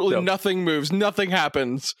 Absolutely No. nothing moves. Nothing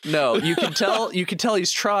happens. No, you can tell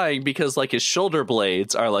he's trying because like his shoulder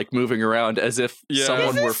blades are like moving around as if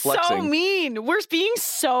someone this were is flexing. so mean. We're being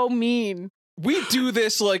so mean. We do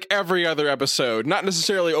this like every other episode, not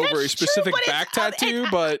necessarily over a That's true, specific but back it's- tattoo,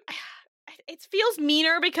 but It feels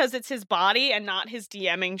meaner because it's his body and not his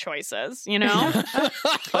DMing choices, you know?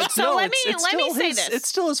 But So no, let me still say his, this. It's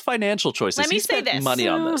still his financial choices. Let me He say spent this. money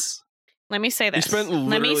on this. Let me say he this. spent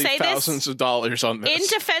Let me literally say thousands of dollars on this. In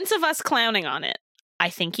defense of us clowning on it, I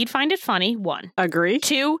think he'd find it funny, 1. Agree.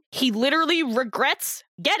 2, he literally regrets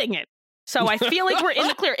getting it. So I feel like we're in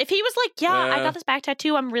the clear. If he was like, I Yeah. got this back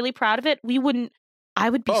tattoo, I'm really proud of it, I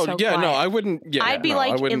would be so yeah, quiet. no, I wouldn't. Yeah, I'd be no, I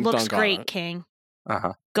like, it wouldn't looks dunk on great, it. King.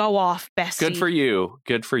 Uh-huh. Go off, bestie. Good for you.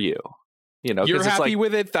 Good for you. You know, 'cause You're it's happy like,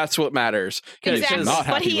 with it. That's what matters. He's Exactly. not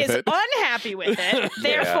But happy he with is it. unhappy with it.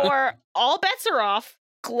 Therefore, all bets are off.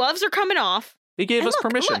 Gloves are coming off. He gave us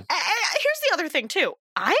permission. Here's the other thing, too.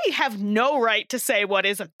 I have no right to say what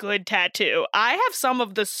is a good tattoo. I have some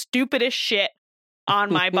of the stupidest shit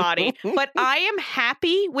on my body, but I am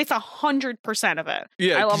happy with 100% of it.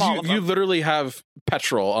 Yeah, I love all of them. You literally have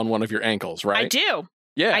petrol on one of your ankles, right? I do.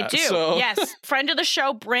 Yeah, I do. So... Yes. Friend of the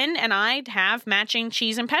show, Bryn, and I have matching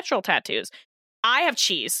cheese and petrol tattoos. I have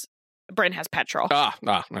cheese. Bryn has petrol.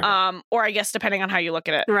 Or I guess depending on how you look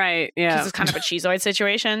at it. Right. Yeah. Because it's kind of a cheeseoid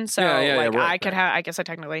situation. So I could have, I guess I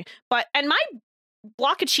technically, and my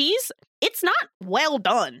block of cheese, it's not well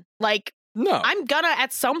done. Like, no, I'm gonna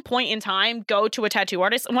at some point in time go to a tattoo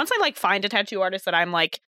artist. Once I find a tattoo artist that I'm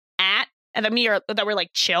at and that we're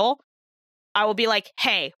chill, I will be like,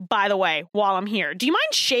 hey, by the way, while I'm here, do you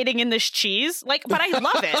mind shading in this cheese? But I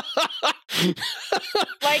love it.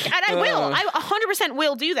 And I will. I 100%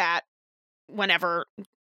 will do that whenever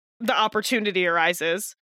the opportunity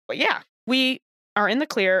arises. But yeah, we are in the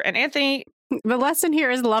clear. And Anthony, the lesson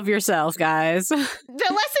here is love yourself, guys. The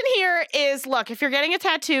lesson here is, look, if you're getting a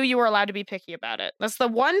tattoo, you are allowed to be picky about it. That's the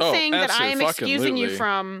one thing that I am excusing you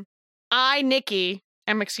from. Nikki,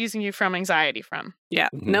 am excusing you from anxiety from. Yeah,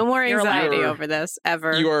 no more anxiety over this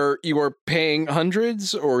ever. You are paying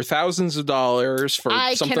hundreds or thousands of dollars for something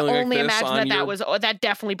like this. I can only imagine that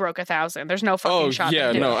definitely broke 1,000. There's no fucking shot.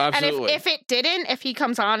 Yeah, no, absolutely. And if it didn't, if he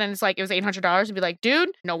comes on and it's it was $800, I'd be like, dude,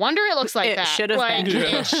 no wonder it looks like that. Should have been.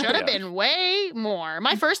 It should have been way more.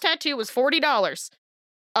 My first tattoo was $40.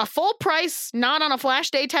 A full price, not on a flash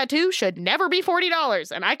day tattoo should never be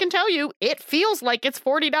 $40. And I can tell you, it feels like it's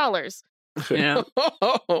 $40. Yeah.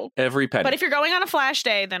 Every penny. But if you're going on a flash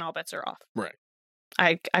day, then all bets are off. Right.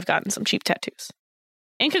 I've gotten some cheap tattoos.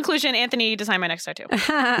 In conclusion, Anthony, design my next tattoo.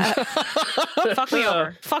 Fuck me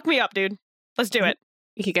over. Fuck me up, dude. Let's do it.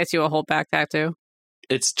 He gets you a whole back tattoo.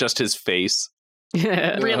 It's just his face.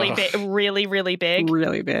 Really big. Really, really big.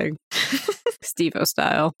 Really big. Steve-O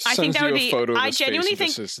style. I think that would be. I genuinely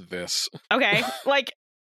think this is this. Okay,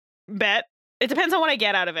 bet. It depends on what I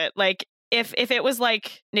get out of it. If it was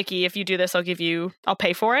Nikki, if you do this, I'll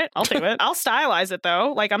pay for it. I'll do it. I'll stylize it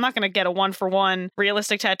though. I'm not going to get a 1-for-1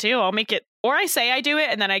 realistic tattoo. I'll make it, or I say I do it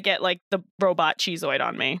and then I get the robot cheesoid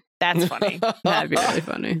on me. That's funny. That'd be really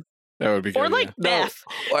funny. That would be good. Or Beth.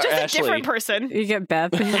 No, just Ashley. A different person. You get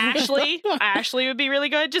Beth. Ashley would be really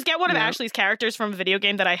good. Just get one of Ashley's characters from a video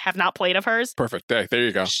game that I have not played of hers. Perfect. There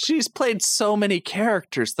you go. She's played so many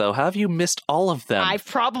characters though. How have you missed all of them? I've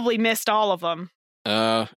probably missed all of them.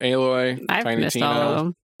 Aloy, I've Tiny missed Tina. all of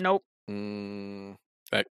them. Nope.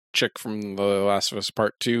 That chick from The Last of Us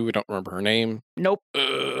Part 2. We don't remember her name. Nope.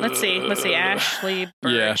 Let's see. Ashley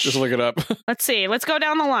Birch. Yeah, just look it up. Let's see. Let's go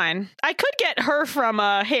down the line. I could get her from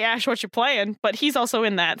Hey Ash, What You Playing? But he's also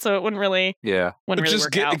in that, so it wouldn't really just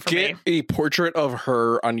work out for me. A portrait of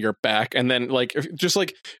her on your back, and then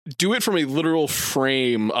do it from a literal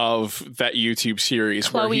frame of that YouTube series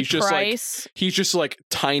Chloe where he's just Price. He's just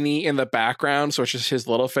tiny in the background, so it's just his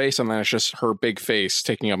little face, and then it's just her big face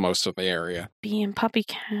taking up most of the area. Being Puppy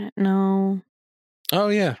Cat, no. Oh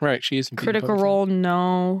yeah, right. She is in Critical Role,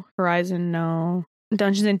 no. Horizon, no.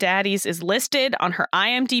 Dungeons and Daddies is listed on her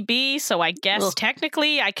IMDb, so I guess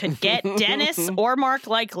technically I could get Dennis or Mark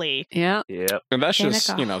Likely. Yeah. Yep. And that's Danica just,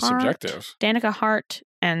 Hart, subjective. Danica Hart,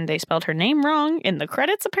 and they spelled her name wrong in the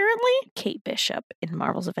credits, apparently. Kate Bishop in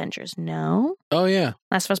Marvel's Avengers, no. Oh, yeah.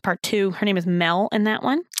 Last of Us Part 2, her name is Mel in that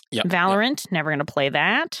one. Yep. Valorant, never going to play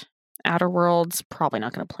that. Outer Worlds, probably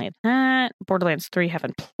not going to play that. Borderlands 3,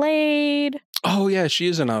 haven't played. Oh, yeah, she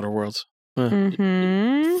is in Outer Worlds.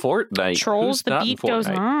 Mm-hmm. Fortnite. Trolls, The Beat Goes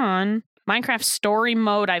On. Minecraft Story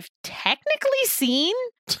Mode, I've technically seen.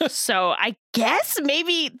 So I guess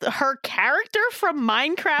maybe her character from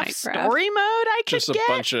Minecraft Story Mode I could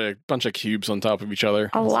get. Just a bunch of cubes on top of each other.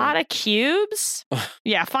 A lot of cubes?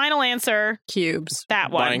 Yeah, final answer. Cubes.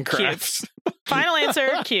 That one. Minecraft. Cubes. Final answer,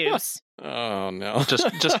 cubes. Oh, no.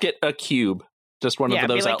 Just get a cube. Just one of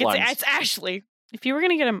those outlines. It's Ashley. If you were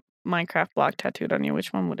going to get a Minecraft block tattooed on you,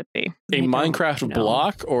 which one would it be? A Minecraft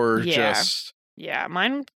block or just... Yeah,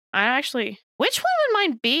 mine... which one would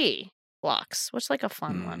mine be? Blocks. What's a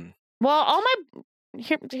fun one? Well, all my...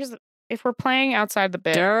 Here's if we're playing outside the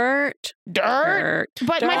bit. Dirt.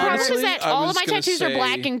 But my problem is that all of my tattoos are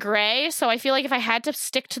black and gray, so I feel like if I had to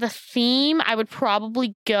stick to the theme, I would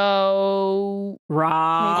probably go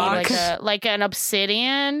rock. Maybe like an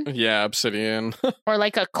obsidian. Yeah, obsidian. Or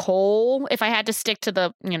a coal. If I had to stick to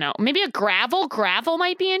the, maybe a gravel. Gravel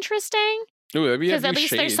might be interesting. Because at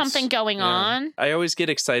least there's something going on. I always get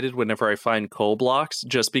excited whenever I find coal blocks,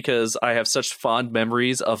 just because I have such fond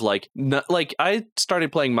memories of I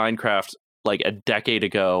started playing Minecraft like a decade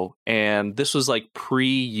ago, and this was like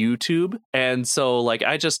pre-YouTube, and so like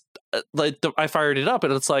I just I fired it up,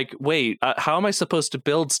 and it's like, wait, how am I supposed to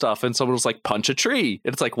build stuff? And someone was like, punch a tree,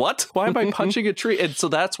 and it's like, what? Why am I punching a tree? And so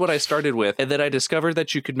that's what I started with, and then I discovered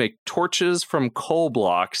that you could make torches from coal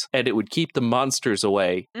blocks, and it would keep the monsters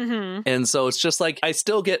away. And so it's just like I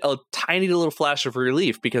still get a tiny little flash of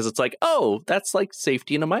relief because it's like, oh, that's like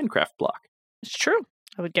safety in a Minecraft block. It's true.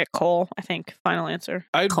 I would get coal, I think. Final answer.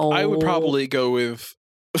 I would probably go with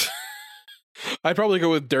I'd probably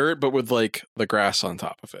go with dirt, but with like the grass on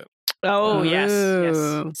top of it. Oh,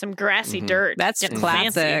 yes. Some grassy dirt. That's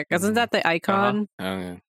classic. Fancy. Isn't that the icon?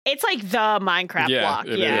 Yeah. It's like the Minecraft block.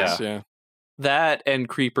 It is, yeah. That and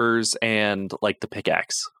creepers and like the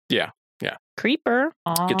pickaxe. Yeah. Creeper.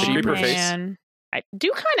 Get the creeper man. I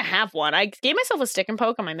do kind of have one. I gave myself a stick and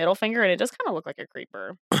poke on my middle finger, and it does kind of look like a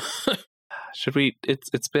creeper. Should we?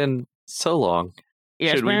 It's been so long.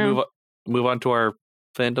 Yes, Should we move on to our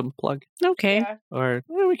fandom plug? Okay. Yeah. Or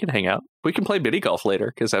we can hang out. We can play mini golf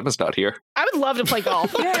later because Emma's not here. I would love to play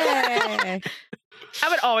golf. Yay. I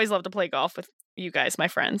would always love to play golf with you guys, my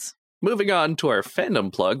friends. Moving on to our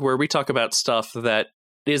fandom plug, where we talk about stuff that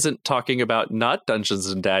isn't talking about not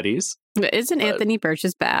Dungeons and Daddies. Isn't Anthony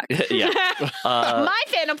Birch's back? Yeah. My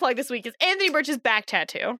fandom plug this week is Anthony Birch's back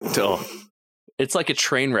tattoo. It's like a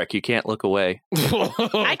train wreck. You can't look away.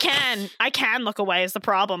 I can look away is the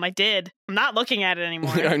problem. I did. I'm not looking at it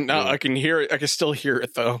anymore. No, I can hear it. I can still hear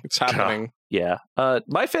it though. It's happening. Yeah.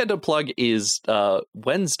 My fandom plug is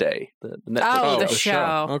Wednesday. The Netflix the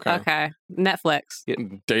show. Okay. Netflix.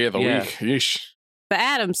 Day of the week. Yeesh. The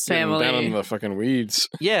Addams Family. Down in the fucking weeds.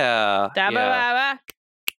 Yeah.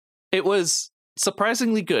 It was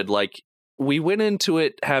surprisingly good. Like, we went into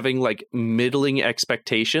it having like middling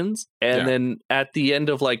expectations, and then at the end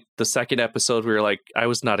of like the second episode, we were like, I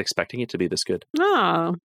was not expecting it to be this good.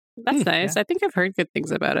 Oh, that's nice. I think I've heard good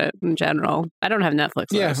things about it in general. I don't have Netflix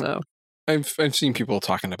though, so I've seen people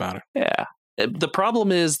talking about it. Yeah. The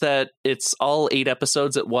problem is that it's all 8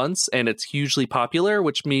 episodes at once, and it's hugely popular,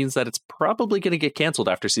 which means that it's probably going to get canceled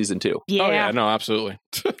after season 2. Yeah. Oh yeah, no, absolutely.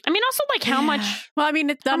 I mean, also like how much? Well, I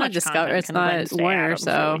mean, it's done on Discovery. It's not Warner,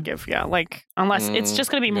 so like unless it's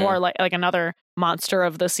just going to be more like another monster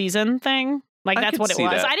of the season thing. Like that's what it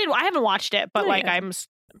was. That. I haven't watched it, but I'm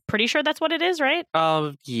pretty sure that's what it is, right?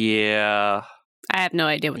 Yeah. I have no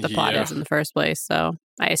idea what the plot is in the first place, so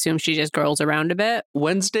I assume she just girls around a bit.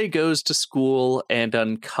 Wednesday goes to school and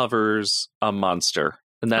uncovers a monster.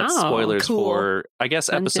 And that's spoilers for, I guess,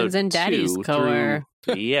 Dungeons episode and Daddies 2. core.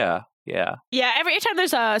 Yeah. Yeah, every time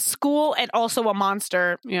there's a school and also a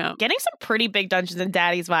monster. Yeah. Getting some pretty big Dungeons and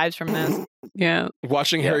Daddies vibes from this. Yeah.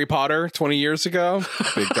 Watching Harry Potter 20 years ago,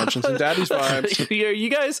 big Dungeons and Daddies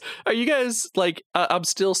vibes. Are you guys like, I'm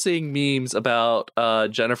still seeing memes about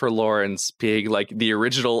Jennifer Lawrence being like the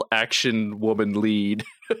original action woman lead.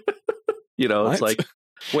 It's like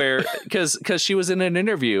where, because she was in an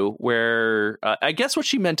interview where I guess what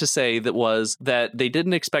she meant to say was that they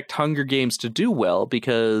didn't expect Hunger Games to do well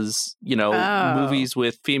because, movies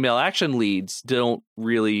with female action leads don't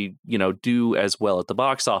really, do as well at the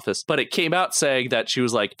box office. But it came out saying that she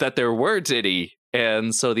was like, that there were Diddy.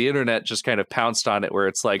 And so the internet just kind of pounced on it where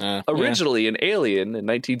it's like, originally in Alien in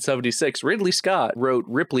 1976, Ridley Scott wrote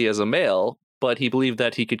Ripley as a male, but he believed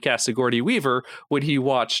that he could cast Sigourney Weaver when he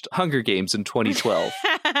watched Hunger Games in 2012.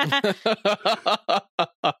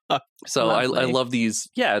 So I love these.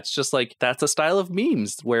 Yeah, it's just like, that's a style of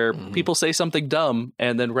memes where people say something dumb,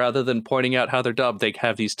 and then rather than pointing out how they're dumb, they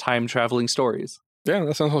have these time-traveling stories. Yeah,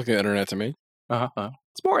 that sounds like the internet to me.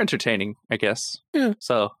 It's more entertaining, I guess. Yeah.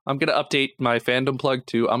 So I'm going to update my fandom plug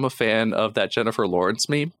to, I'm a fan of that Jennifer Lawrence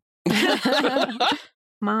meme.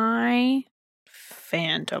 My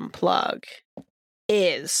fandom plug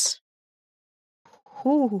is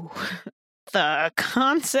the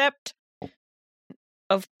concept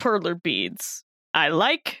of perler beads. I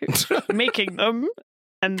like making them,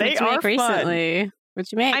 and they are fun. Recently. What'd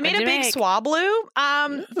you make? I made a big Swablu.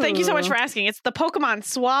 Thank you so much for asking. It's the Pokemon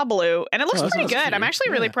Swablu, and it looks pretty good. Cute. I'm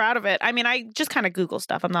actually really proud of it. I mean, I just kind of Google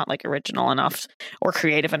stuff. I'm not like original enough or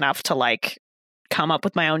creative enough to like come up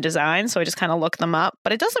with my own design, so I just kind of look them up.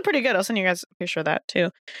 But it does look pretty good. I'll send you guys a picture of that too.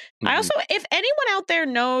 I also, if anyone out there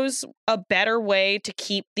knows a better way to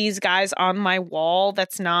keep these guys on my wall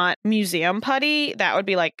that's not museum putty, that would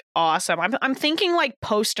be like awesome. I'm thinking like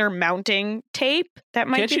poster mounting tape. That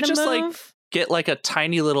might be the move. Like get like a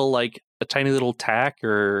tiny little tack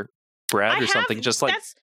or brad or something. Just like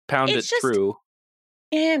pound it through.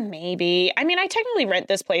 Yeah, maybe. I mean, I technically rent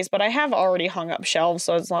this place, but I have already hung up shelves,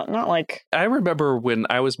 so it's not like... I remember when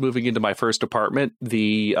I was moving into my first apartment,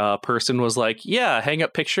 the person was like, yeah, hang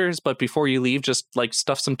up pictures, but before you leave, just like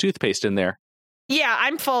stuff some toothpaste in there. Yeah,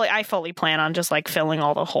 I fully plan on just like filling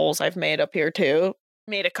all the holes I've made up here too.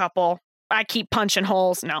 Made a couple. I keep punching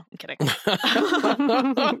holes. No, I'm kidding.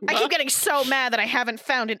 I keep getting so mad that I haven't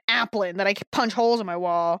found an applin that I can punch holes in my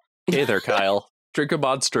wall. Hey there, Kyle. Drink a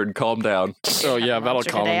Monster and calm down. Oh, yeah, that'll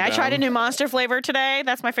calm today. down. I tried a new Monster flavor today.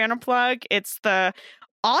 That's my Phantom plug. It's the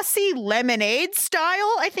Aussie lemonade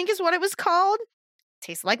style, I think is what it was called.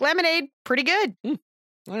 Tastes like lemonade. Pretty good.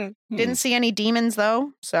 Didn't see any demons,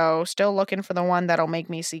 though. So still looking for the one that'll make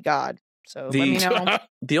me see God. So let me know.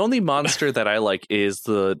 The only Monster that I like is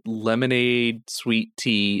the lemonade sweet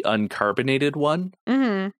tea uncarbonated one.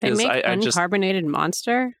 Mm-hmm. They make uncarbonated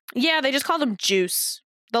Monster? Yeah, they just called them juice.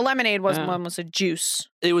 The lemonade one was a juice.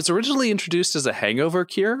 It was originally introduced as a hangover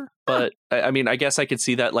cure, but I mean, I guess I could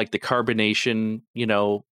see that, like the carbonation,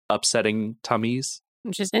 upsetting tummies.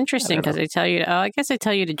 Which is interesting because they tell you I guess they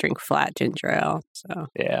tell you to drink flat ginger ale. So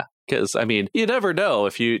yeah, because I mean, you never know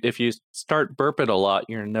if you start burping a lot,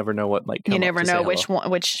 you never know what might come. You never know which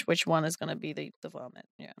one is going to be the vomit.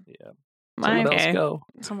 Yeah. Someone else go.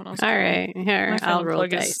 Someone else. All right, here I'll roll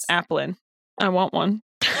dice. Applin. I want one.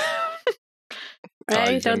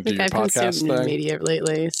 I don't think I've consumed new media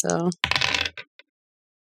lately. So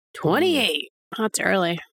 28. That's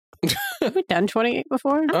early. Have we done 28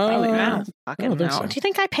 before? Probably not. Fucking no. So. Do you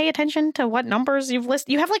think I pay attention to what numbers you've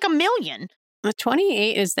listed? You have like 1 million.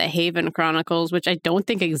 28 is the Haven Chronicles, which I don't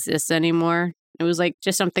think exists anymore. It was like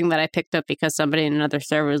just something that I picked up because somebody in another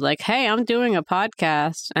server was like, hey, I'm doing a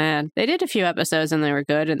podcast. And they did a few episodes and they were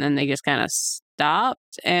good. And then they just kind of stopped.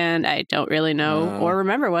 And I don't really know or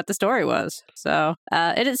remember what the story was. So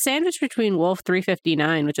it is sandwiched between Wolf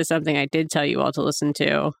 359, which is something I did tell you all to listen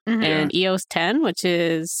to, and EOS 10, which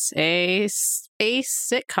is a space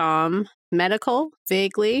sitcom. Medical,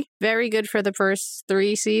 vaguely. Very good for the first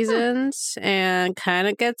 3 seasons and kind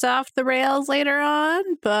of gets off the rails later on,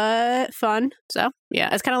 but fun. So,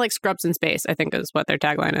 yeah, it's kind of like Scrubs in Space, I think is what their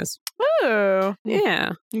tagline is. Ooh.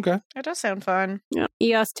 Yeah. Okay. That does sound fun. Yeah.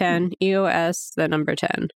 EOS 10, EOS, the number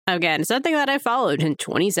 10. Again, something that I followed in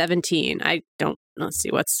 2017. Let's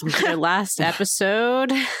see, what's their last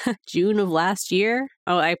episode? June of last year.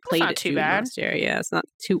 Oh, I played it June last year. Yeah, it's not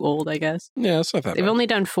too old, I guess. Yeah, it's not that bad. They've only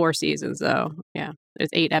done 4 seasons, though. Yeah, there's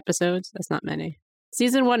 8 episodes. That's not many.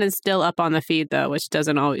 Season 1 is still up on the feed, though, which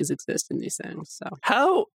doesn't always exist in these things. So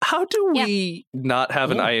how do we not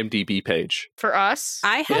have an IMDb page for us?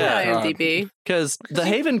 I have an IMDb because the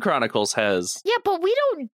Haven Chronicles has. Yeah, but we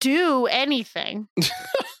don't do anything.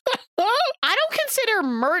 I don't consider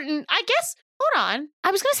Merton. I guess. Hold on.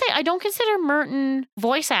 I was going to say I don't consider Merton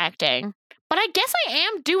voice acting, but I guess I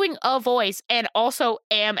am doing a voice and also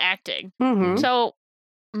am acting. Mm-hmm. So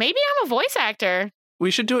maybe I'm a voice actor.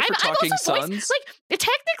 We should do it for Talking Sons.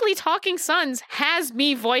 Technically, Talking Sons has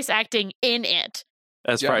me voice acting in it.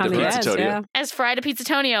 As Friday Pizzatonio. Yeah. As Friday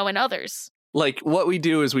Pizzatonio and others. Like, what we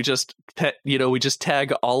do is we just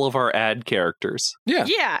tag all of our ad characters. Yeah.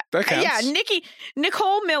 Yeah. That counts. Yeah.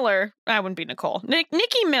 Nicole Miller. I wouldn't be Nicole.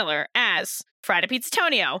 Nikki Miller as Friday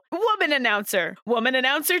Pizzatonio. Woman announcer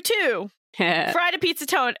 2. Friday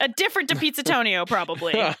Pizzatonio. A different to Pizzatonio,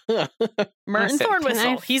 probably. Merton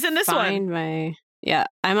Thornwhistle. He's in this one. Yeah,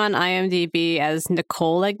 I'm on IMDb as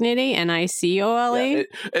Nicole Agnity, Nicole. Yeah,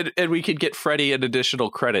 and we could get Freddie an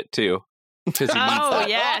additional credit, too. Because he needs that.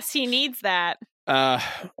 Yes, he needs that.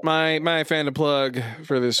 My Phantom plug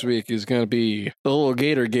for this week is going to be the little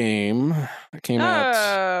Gator game that came out.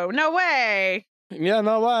 Oh, no way. Yeah,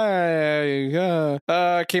 no way.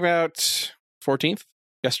 Came out 14th,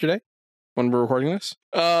 yesterday, when we're recording this.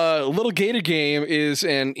 Little Gator game is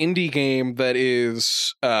an indie game that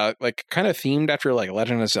is like kind of themed after like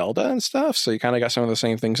Legend of Zelda and stuff. So you kind of got some of the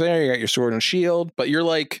same things there. You got your sword and shield, but you're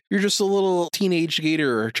just a little teenage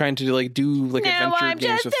gator trying to like do like adventure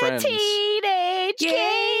games with friends. Teenage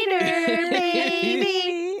gator,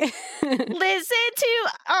 baby. Listen to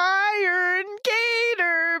Iron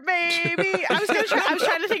Gator, baby. I was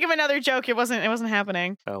trying to think of another joke. It wasn't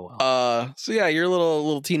happening. Oh wow. So yeah, you're a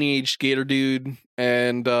little teenage gator dude,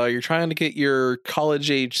 and you're trying to get your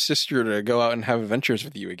college-age sister to go out and have adventures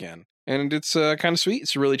with you again. And it's kind of sweet.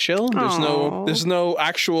 It's really chill. There's no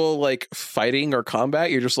actual like fighting or combat.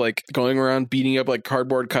 You're just like going around beating up like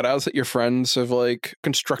cardboard cutouts that your friends have like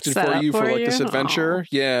constructed for you for like this adventure. Aww.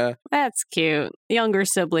 Yeah. That's cute. Younger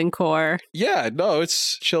sibling core. Yeah, no,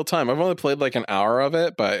 it's chill time. I've only played like an hour of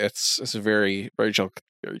it, but it's a very, very chill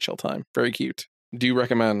time. Very cute. Do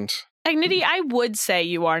recommend. Agnity, I would say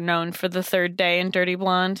you are known for the third day in Dirty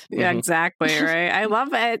Blonde. Yeah, exactly, right? I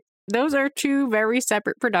love it. Those are two very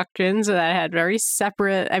separate productions that had very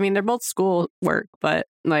separate, I mean, they're both school work, but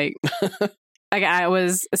like, I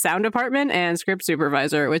was a sound department and script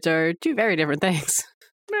supervisor, which are two very different things.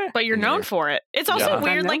 But you're known for it. It's also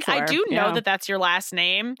weird. Like, I do know that that's your last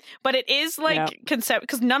name, but it is like concept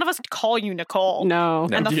because none of us call you Nicole. No.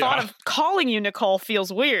 And the thought of calling you Nicole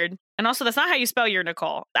feels weird. And also, that's not how you spell your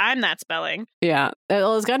Nicole. I'm that spelling. Yeah.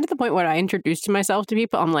 Well, it's gotten to the point where I introduced myself to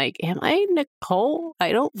people. I'm like, am I Nicole?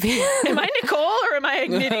 I don't feel. Am I Nicole or am I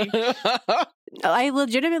Agnity? I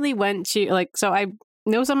legitimately went to, like, so I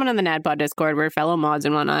know someone on the NADPOD Discord. We're fellow mods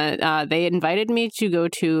and whatnot. They invited me to go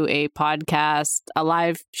to a podcast, a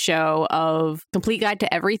live show of Complete Guide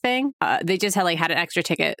to Everything. They just had an extra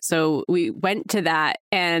ticket. So we went to that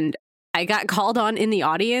and I got called on in the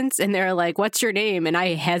audience and they're like, what's your name? And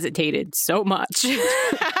I hesitated so much.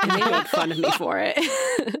 And they made fun of me for it.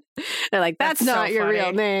 They're like, that's not so your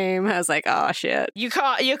real name. I was like, oh, shit. You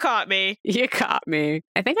caught me. You caught me.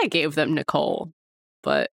 I think I gave them Nicole,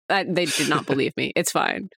 but they did not believe me. It's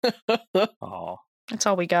fine. Oh, that's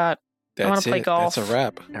all we got. I want to play golf. That's a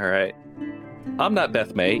wrap. All right. I'm not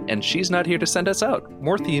Beth May, and she's not here to send us out.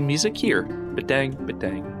 More theme music here. Ba-dang,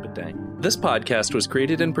 ba-dang, ba-dang. This podcast was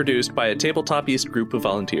created and produced by a Tabletop East group of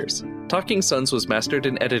volunteers. Talking Sons was mastered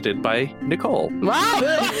and edited by Nicole. Wow!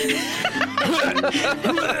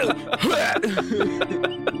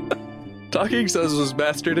 Talking Sons was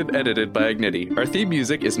mastered and edited by Agnity. Our theme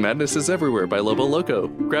music is Madness is Everywhere by Lobo Loco.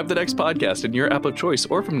 Grab the next podcast in your app of choice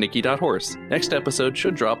or from Nikki.horse. Next episode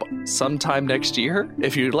should drop sometime next year.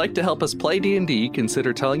 If you'd like to help us play D&D,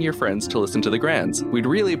 consider telling your friends to listen to the Grands. We'd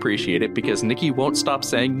really appreciate it because Nikki won't stop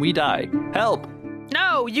saying we die. Help!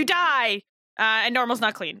 No, you die! And Normal's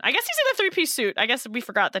not clean. I guess he's in a three-piece suit. I guess we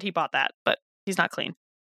forgot that he bought that, but he's not clean.